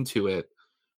money into it.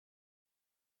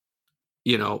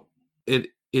 It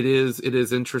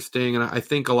is interesting. And I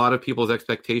think a lot of people's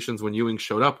expectations when Ewing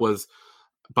showed up was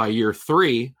by year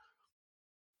 3,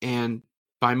 and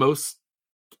by most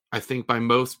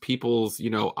people's,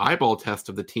 eyeball test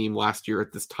of the team last year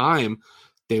at this time,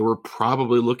 they were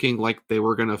probably looking like they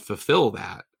were going to fulfill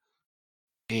that.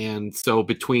 And so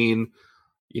between,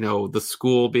 the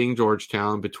school being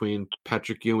Georgetown, between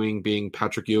Patrick Ewing being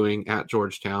Patrick Ewing at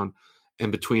Georgetown,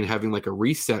 and between having a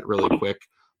reset really quick,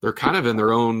 they're kind of in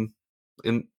their own,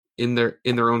 in their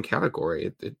own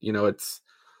category. It's,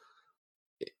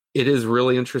 it is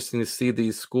really interesting to see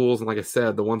these schools. And like I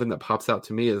said, the one thing that pops out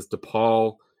to me is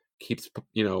DePaul keeps,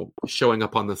 showing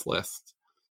up on this list.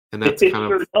 And that's It kind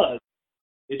sure of, does.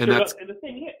 It and sure that's, does. And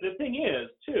the thing is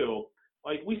too,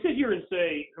 like we sit here and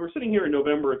say we're sitting here in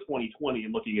November of 2020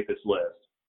 and looking at this list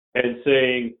and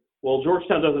saying, well,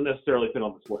 Georgetown doesn't necessarily fit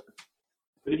on this list.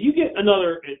 But if you get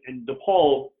another, and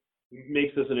DePaul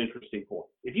makes this an interesting point.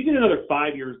 If you get another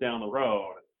 5 years down the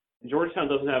road and Georgetown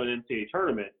doesn't have an NCAA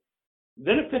tournament,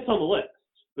 then it fits on the list.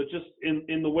 But just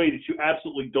in the way that you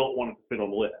absolutely don't want it to fit on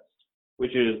the list,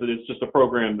 which is that it's just a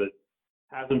program that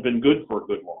hasn't been good for a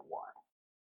good long while.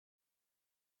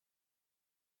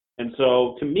 And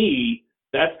so, to me,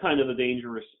 that's kind of the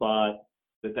dangerous spot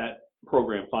that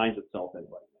program finds itself in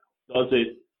right now.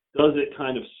 Does it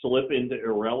kind of slip into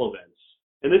irrelevance?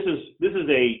 And this is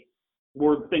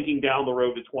we're thinking down the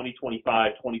road to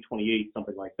 2025, 2028,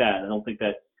 something like that. I don't think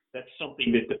that's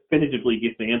something that definitively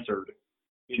gets answered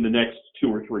in the next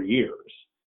 2 or 3 years.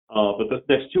 But the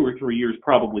next 2 or 3 years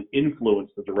probably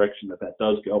influence the direction that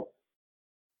does go.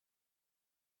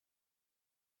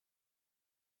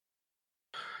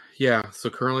 yeah. So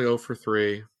currently 0 for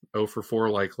 3, 0 for 4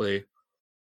 likely.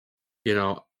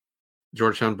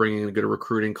 Georgetown bringing a good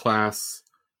recruiting class.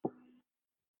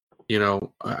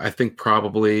 I think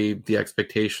probably the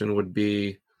expectation would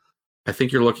be, I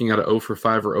think you're looking at a 0 for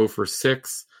 5 or 0 for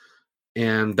 6.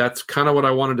 And that's kind of what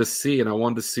I wanted to see. And I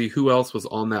wanted to see who else was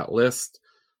on that list.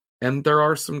 And there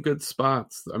are some good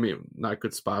spots. I mean, not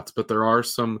good spots, but there are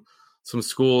some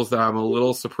schools that I'm a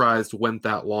little surprised went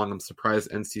that long. I'm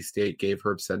surprised NC State gave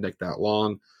Herb Sednick that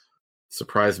long.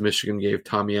 Surprised Michigan gave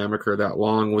Tommy Amaker that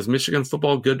long. Was Michigan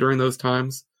football good during those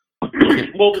times?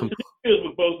 Well, the thing is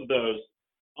with both of those,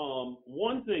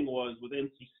 one thing was with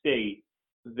NC State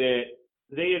that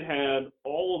they had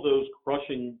all of those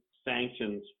crushing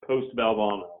sanctions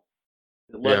post-Valvano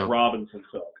that Les Robinson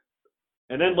took.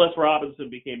 And then Les Robinson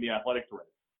became the athletic director.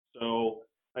 So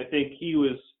I think he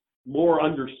was more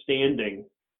understanding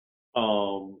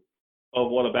of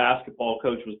what a basketball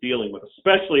coach was dealing with,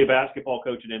 especially a basketball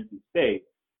coach at NC State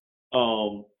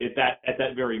at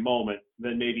that very moment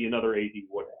than maybe another AD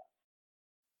would have.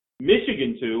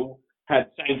 Michigan, too,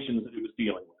 had sanctions that it was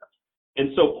dealing with.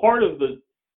 And so part of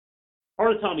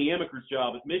Tommy Amaker's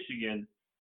job at Michigan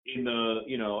in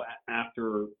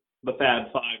after the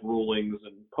Fab Five rulings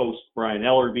and post Brian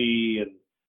Ellerby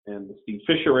and the Steve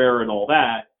Fisher era and all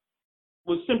that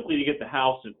was simply to get the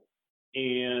house in.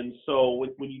 And so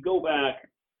when you go back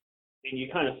and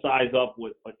you kind of size up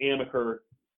what Amaker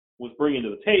was bringing to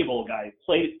the table, a guy who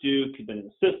played at Duke, had been an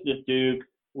assistant at Duke,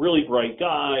 really bright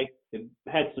guy,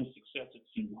 had some success at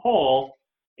Seton Hall,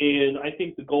 and I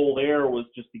think the goal there was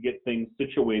just to get things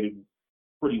situated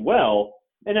pretty well.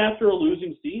 And after a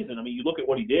losing season, I mean, you look at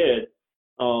what he did,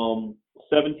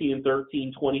 17-13,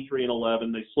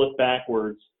 23-11, they slipped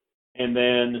backwards, and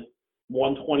then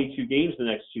won 22 games the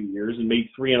next 2 years and made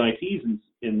 3 NITs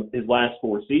in his last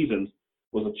 4 seasons,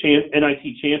 was a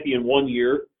NIT champion 1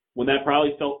 year when that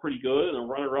probably felt pretty good, and a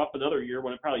runner-up another year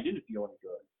when it probably didn't feel any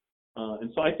good.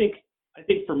 And so I think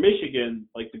for Michigan,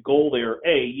 like the goal there,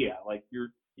 like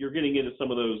you're getting into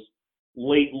some of those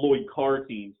late Lloyd Carr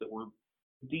teams that were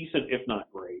decent, if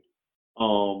not great.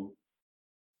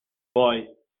 But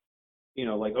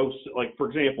like for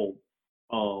example,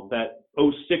 that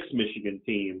 06 Michigan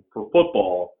team for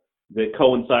football that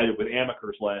coincided with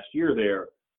Amaker's last year there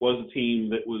was a team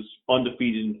that was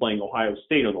undefeated in playing Ohio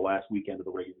State on the last weekend of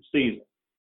the regular season.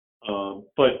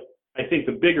 But I think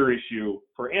the bigger issue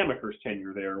for Amaker's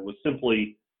tenure there was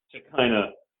simply to kind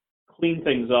of clean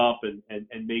things up and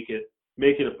make it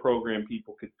a program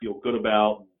people could feel good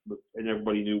about and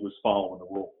everybody knew was following the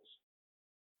rules.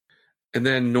 And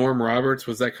then Norm Roberts,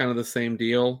 was that kind of the same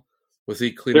deal? Was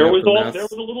he cleaning up the mess? There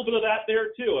was a little bit of that there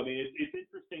too. I mean, it's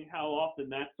interesting how often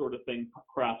that sort of thing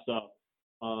crops up.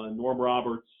 Norm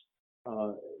Roberts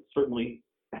certainly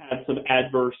had some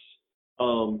adverse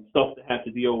stuff to have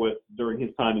to deal with during his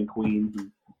time in Queens,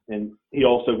 and he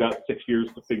also got 6 years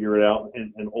to figure it out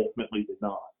and ultimately did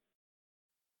not.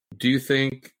 Do you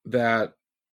think that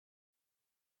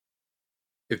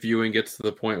if Ewing gets to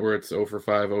the point where it's 0 for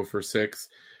 5, 0 for 6,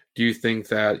 do you think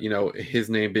that, his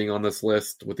name being on this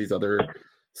list with these other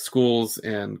schools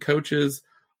and coaches,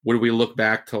 would we look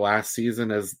back to last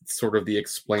season as sort of the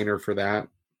explainer for that?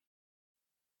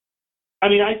 I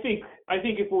mean, I think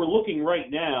if we're looking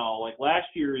right now, like last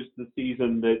year is the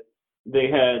season that they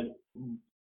had,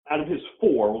 out of his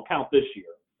 4, we'll count this year.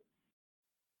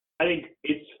 I think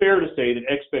it's fair to say that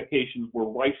expectations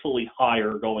were rightfully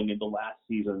higher going into last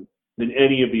season than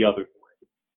any of the other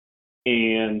 3.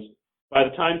 And by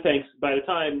the time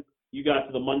you got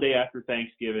to the Monday after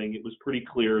Thanksgiving, it was pretty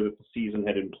clear that the season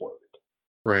had imploded.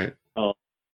 Right.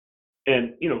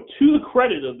 And to the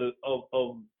credit of the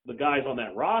guys on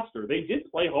that roster, they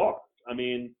did play hard. I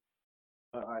mean,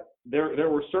 there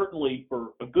were certainly,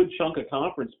 for a good chunk of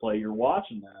conference play, you're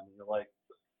watching them and you're like,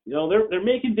 they're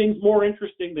making things more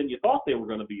interesting than you thought they were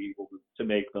going to be able to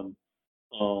make them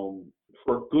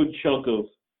for a good chunk of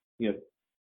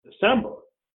December.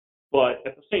 But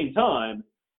at the same time,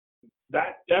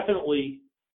 that definitely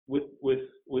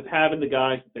with having the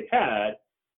guys that they had,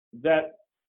 that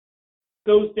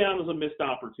goes down as a missed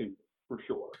opportunity for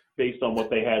sure, based on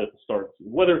what they had at the start of the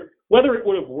season. Whether it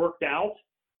would have worked out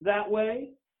that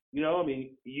way, I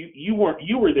mean, you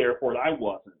were there for it, I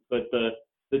wasn't. But the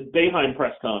Boeheim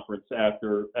press conference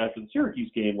after the Syracuse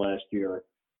game last year,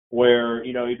 where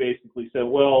he basically said,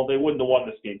 well, they wouldn't have won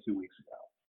this game 2 weeks ago.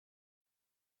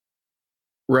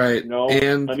 Right.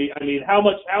 And I mean, how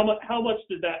much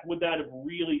would that have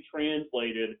really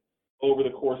translated over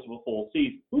the course of a full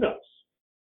season? Who knows?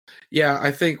 Yeah,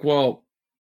 I think, well,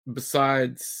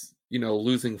 besides,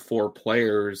 losing 4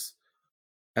 players,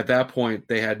 at that point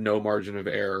they had no margin of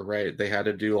error, right? They had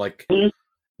to do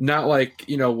not like,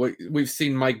 what we've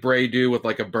seen Mike Bray do with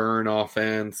like a burn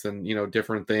offense and,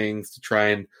 different things to try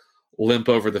and limp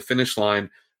over the finish line.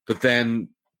 But then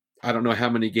I don't know how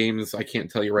many games, I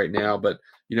can't tell you right now, but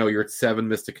you're at 7,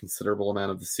 missed a considerable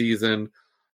amount of the season.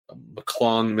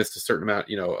 McClung missed a certain amount,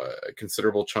 a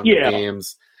considerable chunk of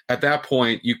games. At that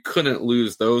point, you couldn't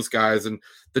lose those guys. And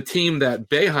the team that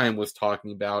Boeheim was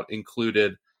talking about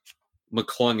included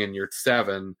McClung in your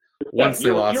 7. Once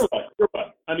they lost. You're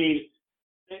right. I mean,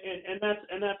 and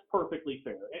that's perfectly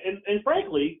fair. And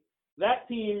frankly, that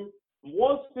team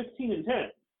was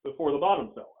 15-10 before the bottom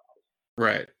fell out.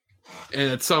 Right.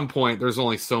 And at some point, there's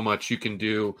only so much you can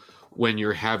do when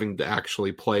you're having to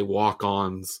actually play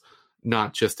walk-ons,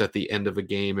 not just at the end of a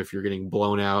game if you're getting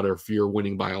blown out or if you're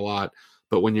winning by a lot,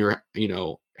 but when you're,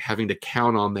 having to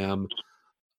count on them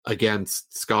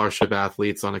against scholarship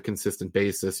athletes on a consistent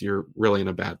basis, you're really in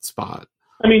a bad spot.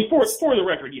 I mean, for the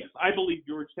record, yes, I believe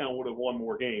Georgetown would have won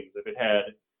more games if it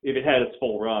had its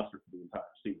full roster for the entire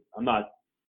season. I'm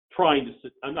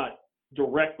not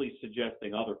directly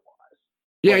suggesting otherwise.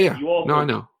 Yeah. I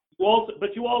know.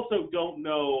 But you also don't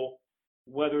know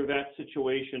whether that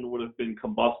situation would have been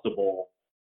combustible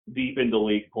deep into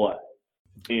league play.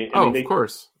 Of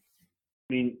course.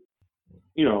 I mean,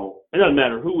 it doesn't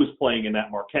matter who was playing in that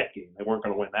Marquette game. They weren't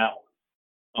going to win that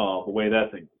one, the way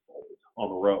that thing unfolded on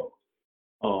the road.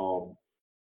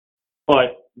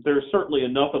 But there's certainly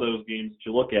enough of those games that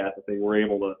you look at that they were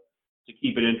able to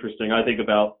keep it interesting. I think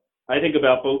about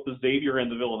both the Xavier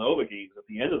and the Villanova games at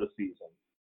the end of the season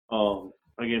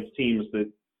against teams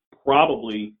that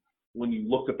probably, when you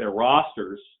looked at their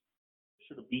rosters,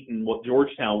 should have beaten what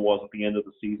Georgetown was at the end of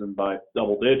the season by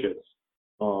double digits.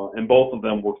 And both of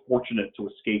them were fortunate to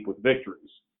escape with victories.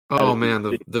 Oh,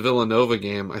 man, the Villanova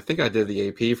game, I think I did the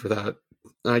AP for that.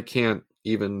 I can't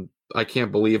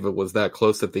believe it was that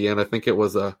close at the end. I think it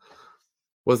was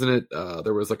wasn't it,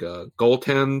 there was like a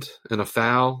goaltend and a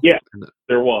foul? Yeah,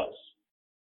 there was.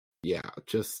 Yeah,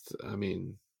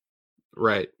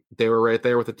 right. They were right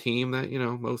there with a team that,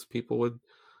 most people would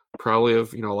probably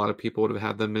have, a lot of people would have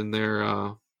had them in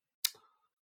their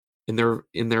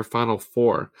Final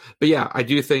Four. But yeah, I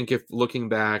do think if looking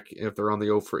back, if they're on the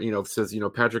 0 for, it says,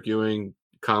 Patrick Ewing,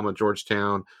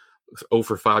 Georgetown, 0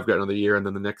 for 5 got another year, and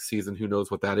then the next season, who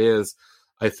knows what that is.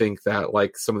 I think that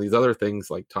like some of these other things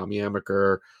like Tommy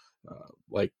Amaker,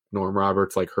 like Norm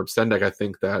Roberts, like Herb Sendek, I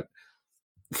think that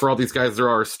for all these guys, there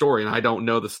are a story, and I don't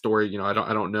know the story. I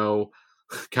don't know.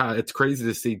 God, it's crazy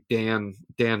to see Dan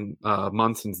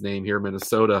Munson's name here in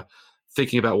Minnesota,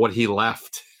 thinking about what he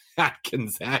left at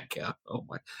Gonzaga. Oh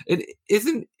my!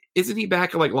 Isn't he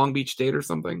back at like Long Beach State or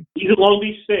something? He's at Long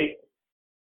Beach State.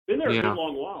 Been there a good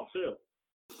long while too.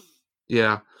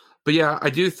 Yeah, but yeah, I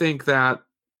do think that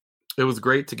it was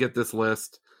great to get this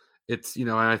list. It's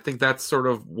and I think that's sort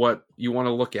of what you want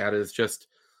to look at is just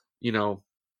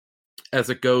as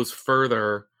it goes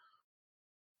further,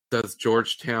 does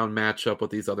Georgetown match up with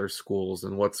these other schools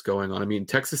and what's going on? I mean,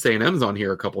 Texas A&M's on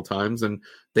here a couple times, and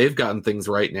they've gotten things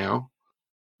right now.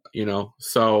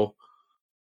 So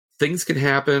things can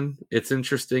happen. It's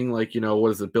interesting. Like,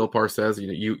 what is it? Bill Parr says,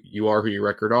 you are who your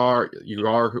record are. You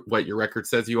are what your record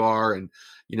says you are. And,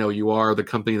 you are the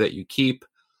company that you keep.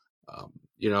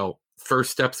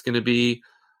 First step's going to be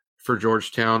for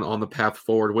Georgetown on the path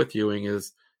forward with Ewing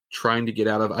is trying to get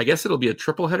out of, I guess it'll be a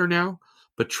triple header now,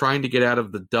 but trying to get out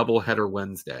of the double header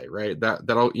Wednesday, right?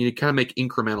 That'll, kind of make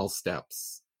incremental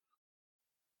steps.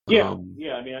 Yeah.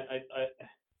 I mean,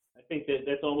 I think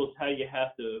that's almost how you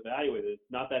have to evaluate it.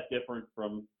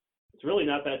 It's really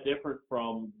not that different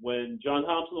from when John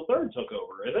Thompson III took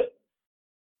over, is it?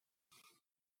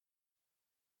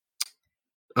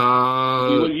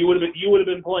 You would have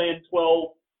been playing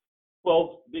 12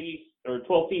 Big East or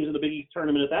 12 teams in the Big East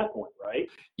tournament at that point, right?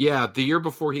 Yeah, the year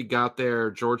before he got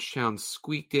there, Georgetown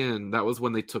squeaked in. That was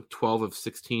when they took 12 of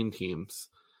 16 teams,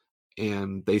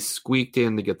 and they squeaked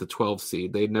in to get the 12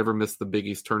 seed. They'd never missed the Big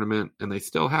East tournament, and they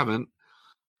still haven't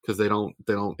because they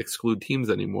don't exclude teams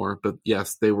anymore. But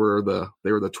yes, they were the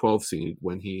 12 seed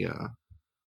when he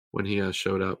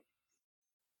showed up.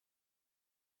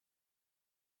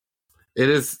 It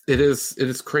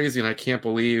is crazy, and I can't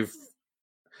believe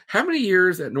how many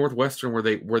years at Northwestern were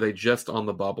they just on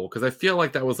the bubble? Because I feel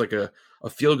like that was like a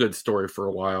feel good story for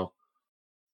a while.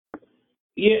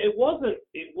 Yeah, it wasn't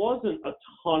a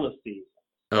ton of seasons.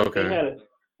 Okay.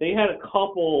 They had a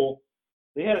couple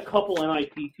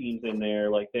NIT teams in there.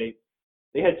 Like they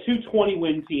had 2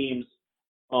 20-win teams,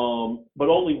 but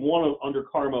only one under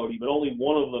Carmody, but only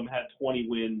one of them had 20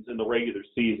 wins in the regular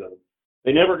season.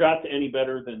 They never got to any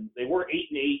better than they were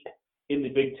 8-8 in the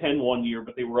Big Ten one year,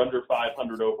 but they were under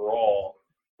 500 overall.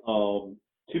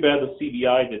 Too bad the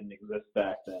CBI didn't exist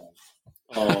back then.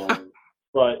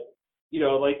 But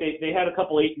like they had a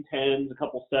couple 8 and 10s, a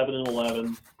couple 7 and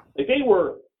 11s. Like they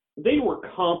were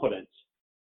competent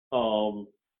in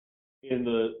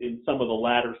some of the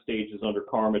latter stages under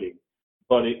Carmody,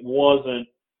 but they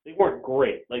weren't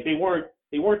great. Like they weren't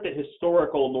the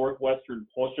historical Northwestern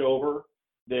pushover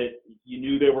that you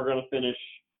knew they were going to finish.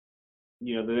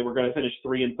 They were going to finish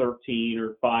 3-13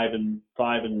 or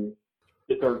 5-13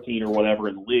 or whatever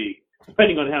in the league,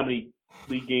 depending on how many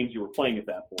league games you were playing at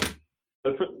that point.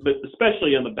 But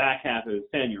especially on the back half of his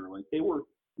tenure, like they were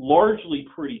largely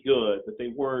pretty good, but they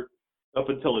weren't up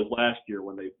until his last year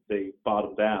when they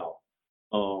bottomed out.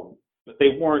 But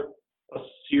they weren't a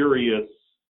serious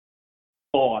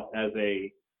thought as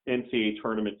a NCAA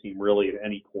tournament team really at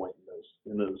any point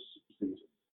in those seasons.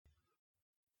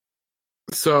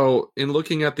 So in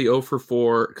looking at the 0 for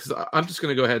 4, because I'm just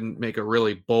going to go ahead and make a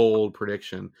really bold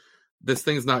prediction. This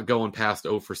thing's not going past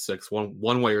 0 for 6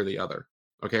 one way or the other.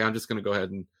 Okay, I'm just going to go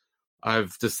ahead and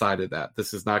I've decided that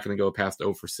this is not going to go past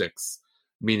 0 for 6,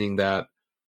 meaning that,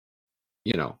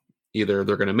 either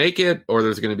they're going to make it or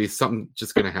there's going to be something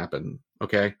just going to happen.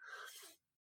 Okay.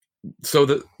 So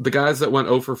the guys that went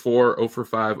 0 for 4, 0 for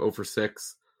 5, 0 for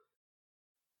 6,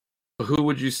 who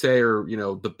would you say are,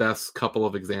 the best couple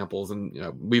of examples? And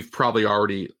we've probably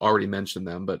already mentioned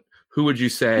them, but who would you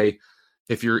say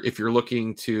if you're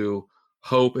looking to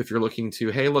hope, if you're looking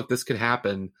to, hey, look, this could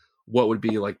happen, what would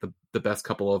be like the best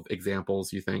couple of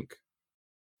examples you think?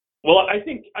 Well, I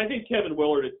think Kevin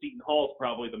Willard at Seton Hall is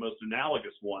probably the most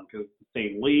analogous one because it's the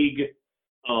same league.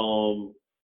 So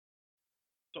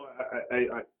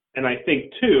I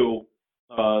think too,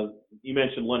 you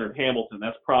mentioned Leonard Hamilton.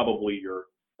 That's probably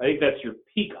I think that's your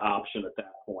peak option at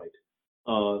that point.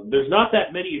 There's not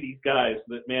that many of these guys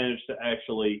that manage to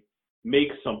actually make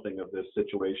something of this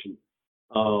situation.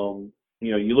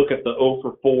 You look at the 0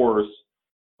 for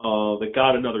 4s that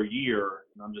got another year,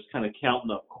 and I'm just kind of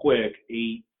counting up quick,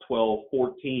 8, 12,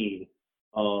 14.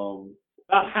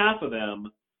 About half of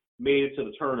them made it to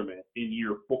the tournament in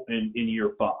year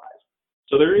 5.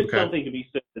 So there is something to be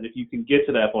said that if you can get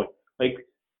to that point, like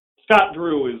Scott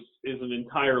Drew is an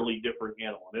entirely different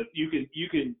animal. If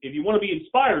you want to be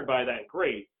inspired by that,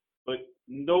 great. But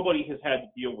nobody has had to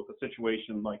deal with a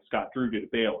situation like Scott Drew did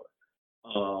at Baylor.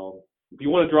 If you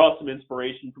want to draw some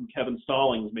inspiration from Kevin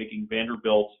Stallings making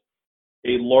Vanderbilt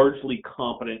a largely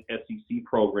competent SEC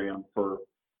program for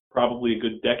probably a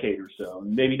good decade or so,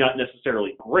 maybe not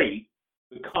necessarily great,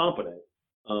 but competent,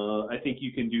 I think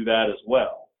you can do that as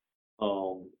well.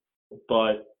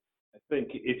 But I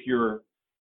think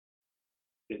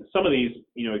some of these,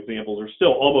 examples are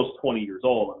still almost 20 years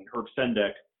old. I mean, Herb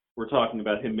Sendek, we're talking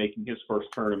about him making his first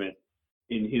tournament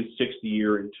in his 60th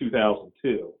year in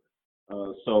 2002.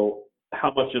 So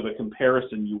how much of a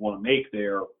comparison you want to make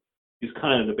there is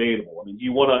kind of debatable. I mean, do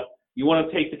you want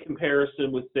to take the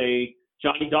comparison with, say,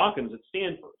 Johnny Dawkins at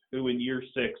Stanford, who in year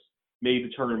 6 made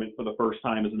the tournament for the first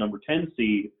time as a number 10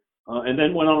 seed, and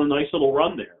then went on a nice little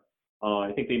run there.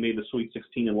 I think they made the Sweet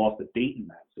 16 and lost to Dayton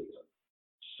that season.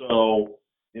 So,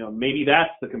 maybe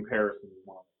that's the comparison you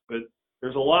want. But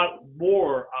there's a lot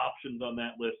more options on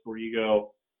that list where you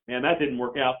go, man, that didn't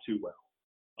work out too well.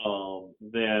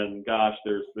 Then, gosh,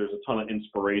 there's a ton of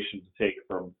inspiration to take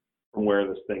from where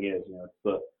this thing is.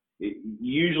 You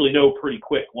usually know pretty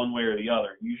quick one way or the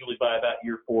other. Usually by about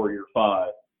year 4, year 5,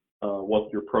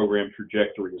 what your program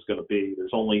trajectory is going to be.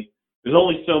 There's only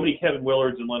so many Kevin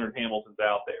Willards and Leonard Hamiltons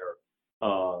out there.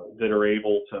 that are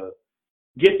able to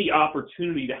get the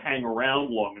opportunity to hang around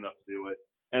long enough to do it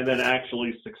and then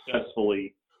actually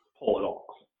successfully pull it off.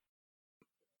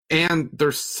 And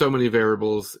there's so many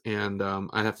variables, and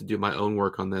I have to do my own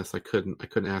work on this. I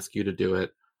couldn't ask you to do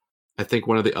it. I think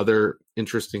one of the other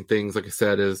interesting things, like I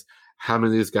said, is how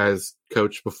many of these guys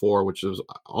coached before, which is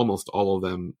almost all of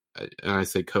them. And I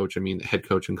say coach, I mean head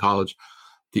coach in college.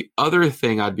 The other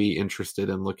thing I'd be interested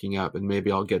in looking up, and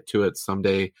maybe I'll get to it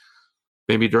someday,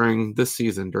 maybe during this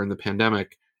season, during the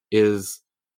pandemic, is,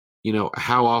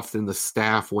 how often the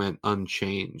staff went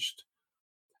unchanged.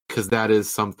 Because that is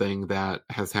something that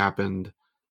has happened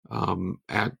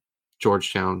at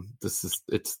Georgetown.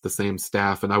 It's the same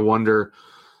staff. And I wonder,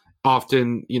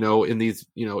 often, in these,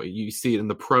 you see it in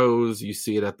the pros, you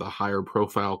see it at the higher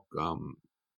profile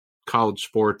college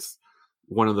sports.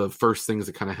 One of the first things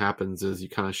that kind of happens is you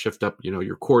kind of shift up,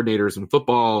 your coordinators in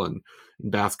football and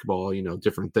in basketball,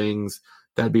 different things.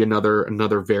 That'd be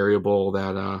another variable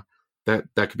that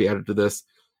could be added to this.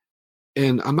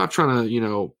 And I'm not trying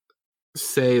to,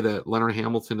 say that Leonard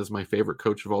Hamilton is my favorite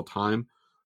coach of all time,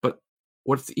 but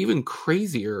what's even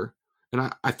crazier,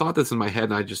 and I thought this in my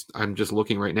head, and I'm just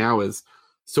looking right now, is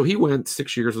so he went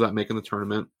 6 years without making the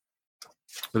tournament,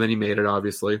 and then he made it,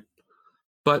 obviously,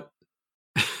 but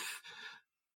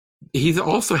he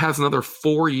also has another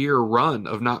 4-year run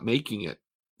of not making it,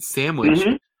 sandwiched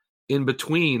in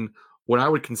between what I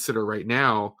would consider right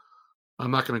now.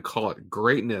 I'm not going to call it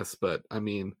greatness, but I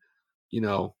mean,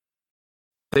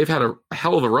 they've had a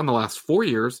hell of a run the last 4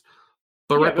 years,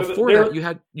 but right before that,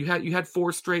 you had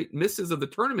 4 straight misses of the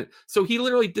tournament. So he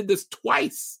literally did this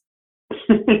twice,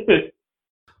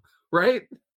 right?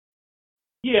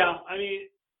 Yeah, I mean,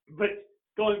 but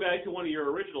going back to one of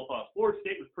your original thoughts, Florida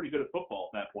State was pretty good at football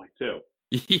at that point too.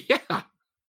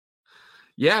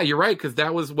 Yeah, you're right, because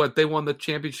that was what they won the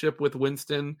championship with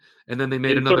Winston, and then they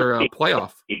made another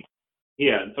playoff.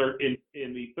 Yeah, in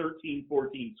the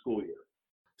 13-14 school year.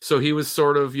 So he was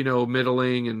sort of,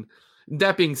 middling. And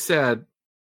that being said,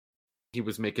 he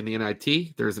was making the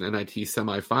NIT. There's an NIT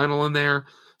semifinal in there.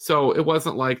 So it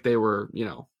wasn't like they were,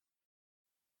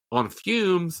 on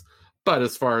fumes. But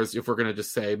as far as if we're going to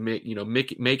just say,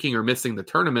 making or missing the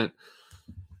tournament,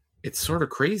 it's sort of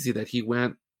crazy that he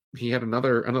had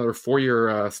another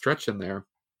 4-year stretch in there.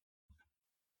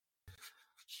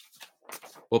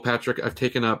 Well, Patrick, I've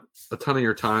taken up a ton of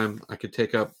your time. I could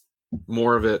take up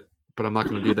more of it, but I'm not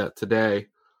going to do that today.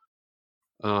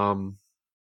 I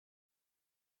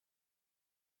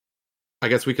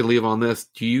guess we could leave on this.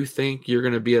 Do you think you're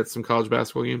going to be at some college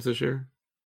basketball games this year?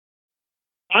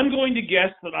 I'm going to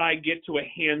guess that I get to a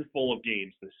handful of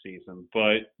games this season,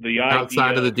 but the idea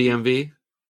outside of the DMV?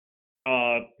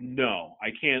 No,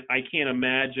 I can't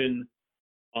imagine.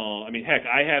 I mean, heck,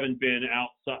 I haven't been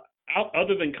outside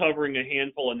other than covering a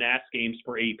handful of Nats games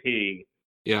for AP.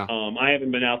 Yeah. I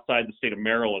haven't been outside the state of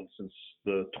Maryland since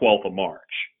the 12th of March.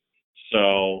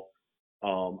 So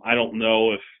I don't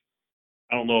know if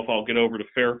I'll get over to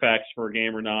Fairfax for a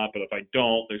game or not, but if I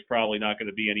don't, there's probably not going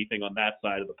to be anything on that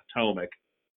side of the Potomac.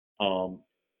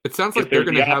 It sounds like they're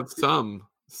going to have some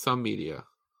media.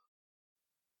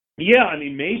 Yeah, I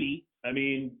mean, maybe. I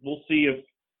mean, we'll see if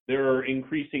there are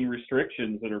increasing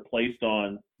restrictions that are placed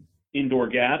on indoor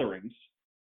gatherings.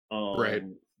 Right.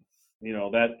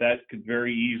 That could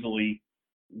very easily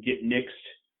get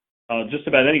nixed just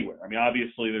about anywhere. I mean,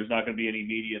 obviously, there's not going to be any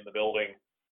media in the building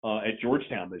at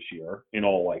Georgetown this year, in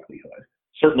all likelihood.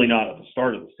 Certainly not at the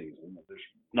start of the season. There's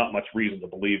not much reason to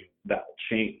believe that will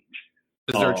change.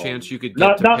 Is there a chance you could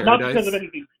get to Paradise? Not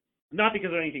because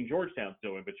of anything Georgetown's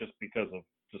doing, but just because of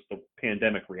just the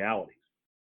pandemic realities.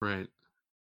 Right.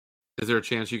 Is there a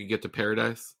chance you could get to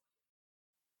Paradise?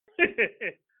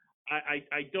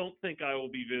 I don't think I will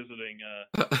be visiting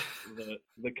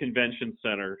the convention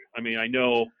center. I mean, I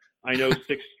know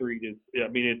 6th Street is. I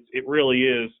mean, it really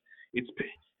is.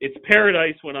 It's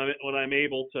paradise when I'm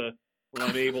able to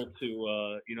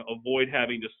avoid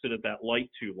having to sit at that light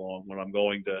too long when I'm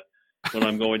going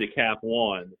to Cap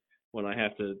One, when I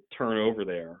have to turn over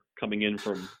there coming in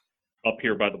from up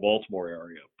here by the Baltimore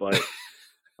area. But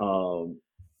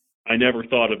I never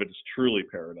thought of it as truly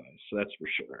paradise, so that's for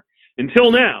sure.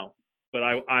 Until now, but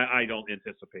I don't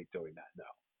anticipate doing that now.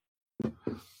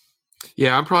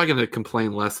 Yeah, I'm probably going to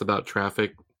complain less about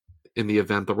traffic in the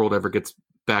event the world ever gets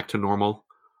back to normal.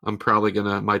 I'm probably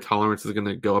my tolerance is going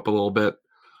to go up a little bit,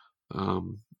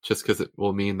 just because it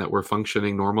will mean that we're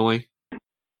functioning normally.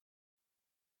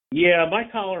 Yeah, my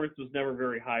tolerance was never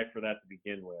very high for that to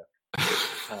begin with.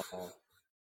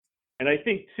 And I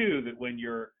think too that when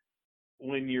you're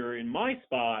in my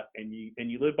spot and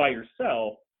you live by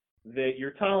yourself, that your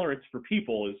tolerance for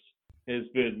people has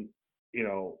been,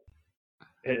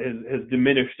 has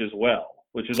diminished as well,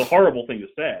 which is a horrible thing to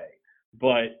say.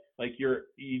 But like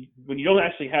when you don't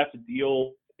actually have to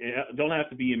don't have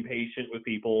to be impatient with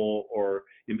people or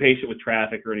impatient with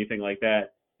traffic or anything like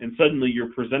that, and suddenly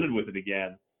you're presented with it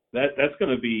again. That's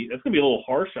going to be a little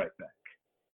harsh, I think,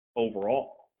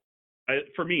 overall,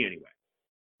 for me anyway.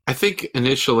 I think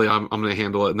initially I'm going to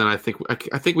handle it, and then I think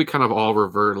we kind of all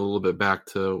revert a little bit back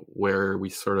to where we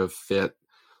sort of fit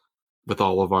with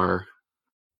all of our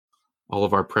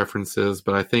preferences.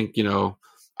 But I think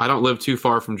I don't live too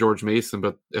far from George Mason,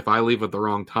 but if I leave at the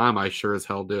wrong time, I sure as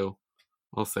hell do.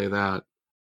 I'll say that.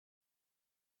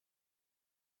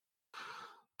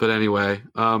 But anyway,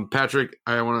 Patrick,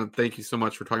 I want to thank you so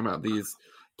much for talking about these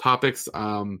topics.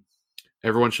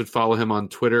 Everyone should follow him on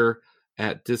Twitter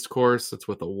at Discourse. It's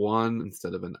with a 1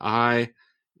 instead of an I.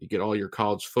 You get all your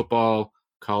college football,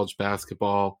 college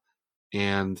basketball,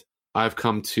 and I've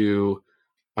come to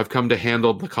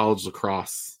handle the college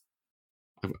lacrosse.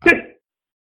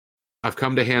 I've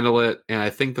come to handle it, and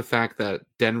I think the fact that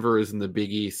Denver is in the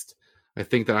Big East, I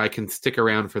think that I can stick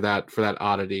around for that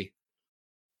oddity.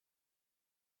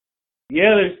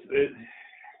 Yeah,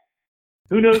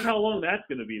 who knows how long that's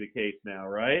going to be the case now,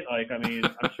 right? Like, I mean,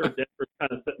 I'm sure Denver's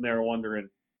kind of sitting there wondering,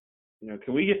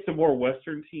 can we get some more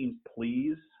Western teams,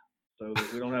 please, so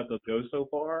that we don't have to go so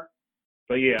far?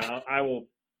 But yeah, I will.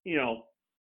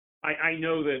 I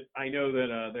know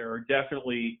that there are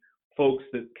definitely folks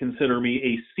that consider me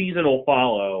a seasonal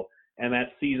follow, and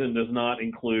that season does not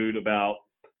include about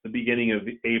the beginning of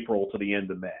April to the end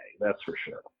of May. That's for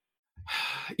sure.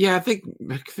 Yeah, I think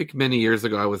many years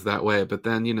ago I was that way, but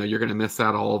then you're going to miss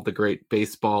out all of the great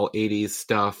baseball 80s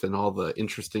stuff and all the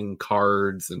interesting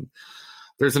cards, and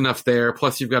there's enough there.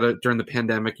 Plus, you've got during the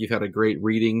pandemic, you've had a great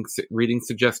reading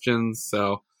suggestions.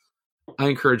 So I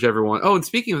encourage everyone. Oh, and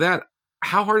speaking of that,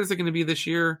 how hard is it going to be this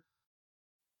year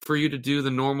for you to do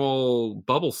the normal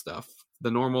bubble stuff?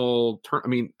 The normal turn. I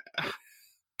mean,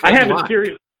 I haven't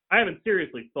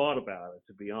seriously thought about it,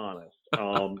 to be honest.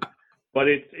 But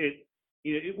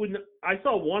it wouldn't. I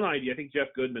saw one idea. I think Jeff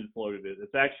Goodman floated it.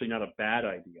 It's actually not a bad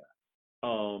idea.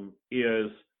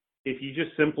 Is if you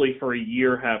just simply for a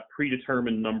year have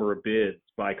predetermined number of bids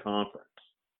by conference,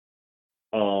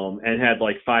 and had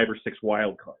like 5 or 6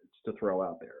 wild cards to throw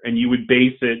out there, and you would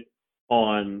base it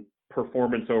on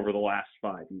performance over the last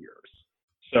 5 years.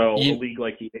 So a league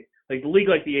like the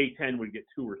A10 would get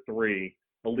 2 or 3.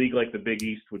 A league like the Big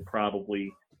East would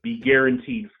probably be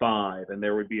guaranteed 5, and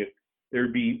there would be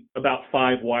about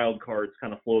 5 wild cards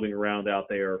kind of floating around out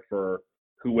there for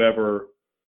whoever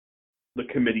the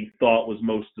committee thought was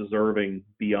most deserving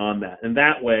beyond that. And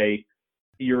that way,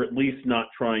 you're at least not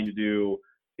trying to do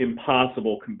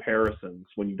impossible comparisons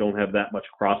when you don't have that much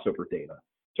crossover data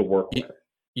to work with.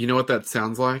 You know what that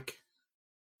sounds like?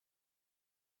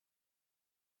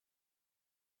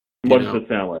 What does it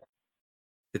sound like?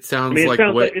 It sounds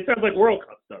it sounds like World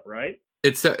Cup stuff, right?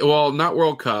 It's not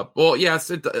World Cup. Well,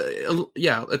 yes,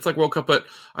 it's like World Cup, but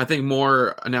I think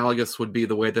more analogous would be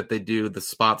the way that they do the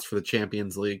spots for the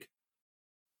Champions League.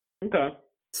 Okay.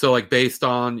 So, like based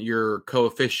on your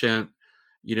coefficient,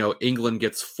 England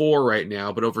gets 4 right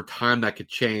now, but over time that could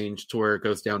change to where it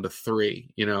goes down to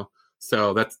 3.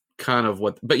 So that's kind of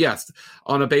what. But yes,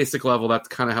 on a basic level, that's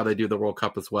kind of how they do the World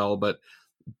Cup as well. But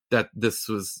that this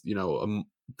was,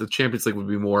 the Champions League would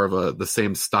be more of the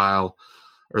same style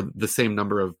or the same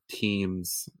number of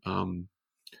teams,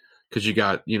 because you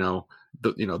got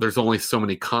there's only so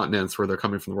many continents where they're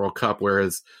coming from the World Cup,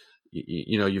 whereas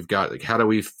you've got like how do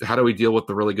we deal with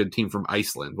the really good team from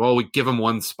Iceland? Well, we give them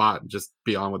 1 spot and just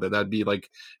be on with it. That'd be like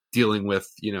dealing with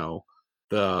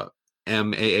the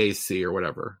MAAC or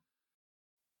whatever.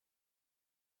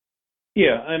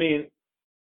 Yeah, I mean,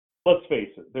 let's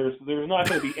face it. There's not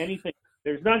going to be anything.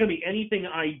 There's not going to be anything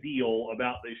ideal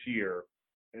about this year.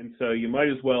 And so you might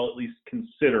as well at least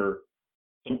consider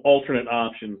some alternate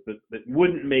options that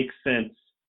wouldn't make sense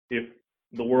if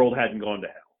the world hadn't gone to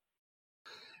hell.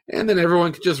 And then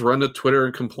everyone could just run to Twitter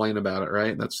and complain about it,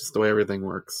 right? That's just the way everything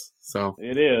works. So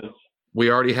it is. We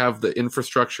already have the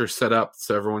infrastructure set up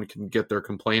so everyone can get their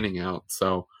complaining out.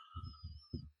 So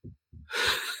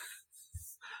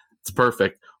it's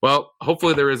perfect. Well,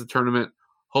 hopefully there is a tournament.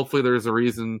 Hopefully there is a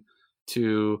reason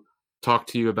to talk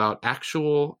to you about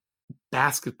actual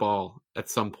basketball at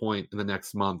some point in the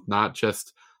next month, not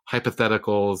just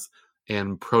hypotheticals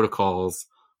and protocols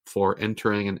for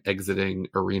entering and exiting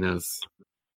arenas.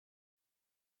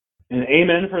 And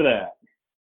amen for that.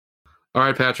 All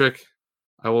right, Patrick.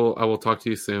 I will talk to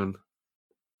you soon.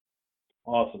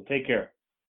 Awesome. Take care.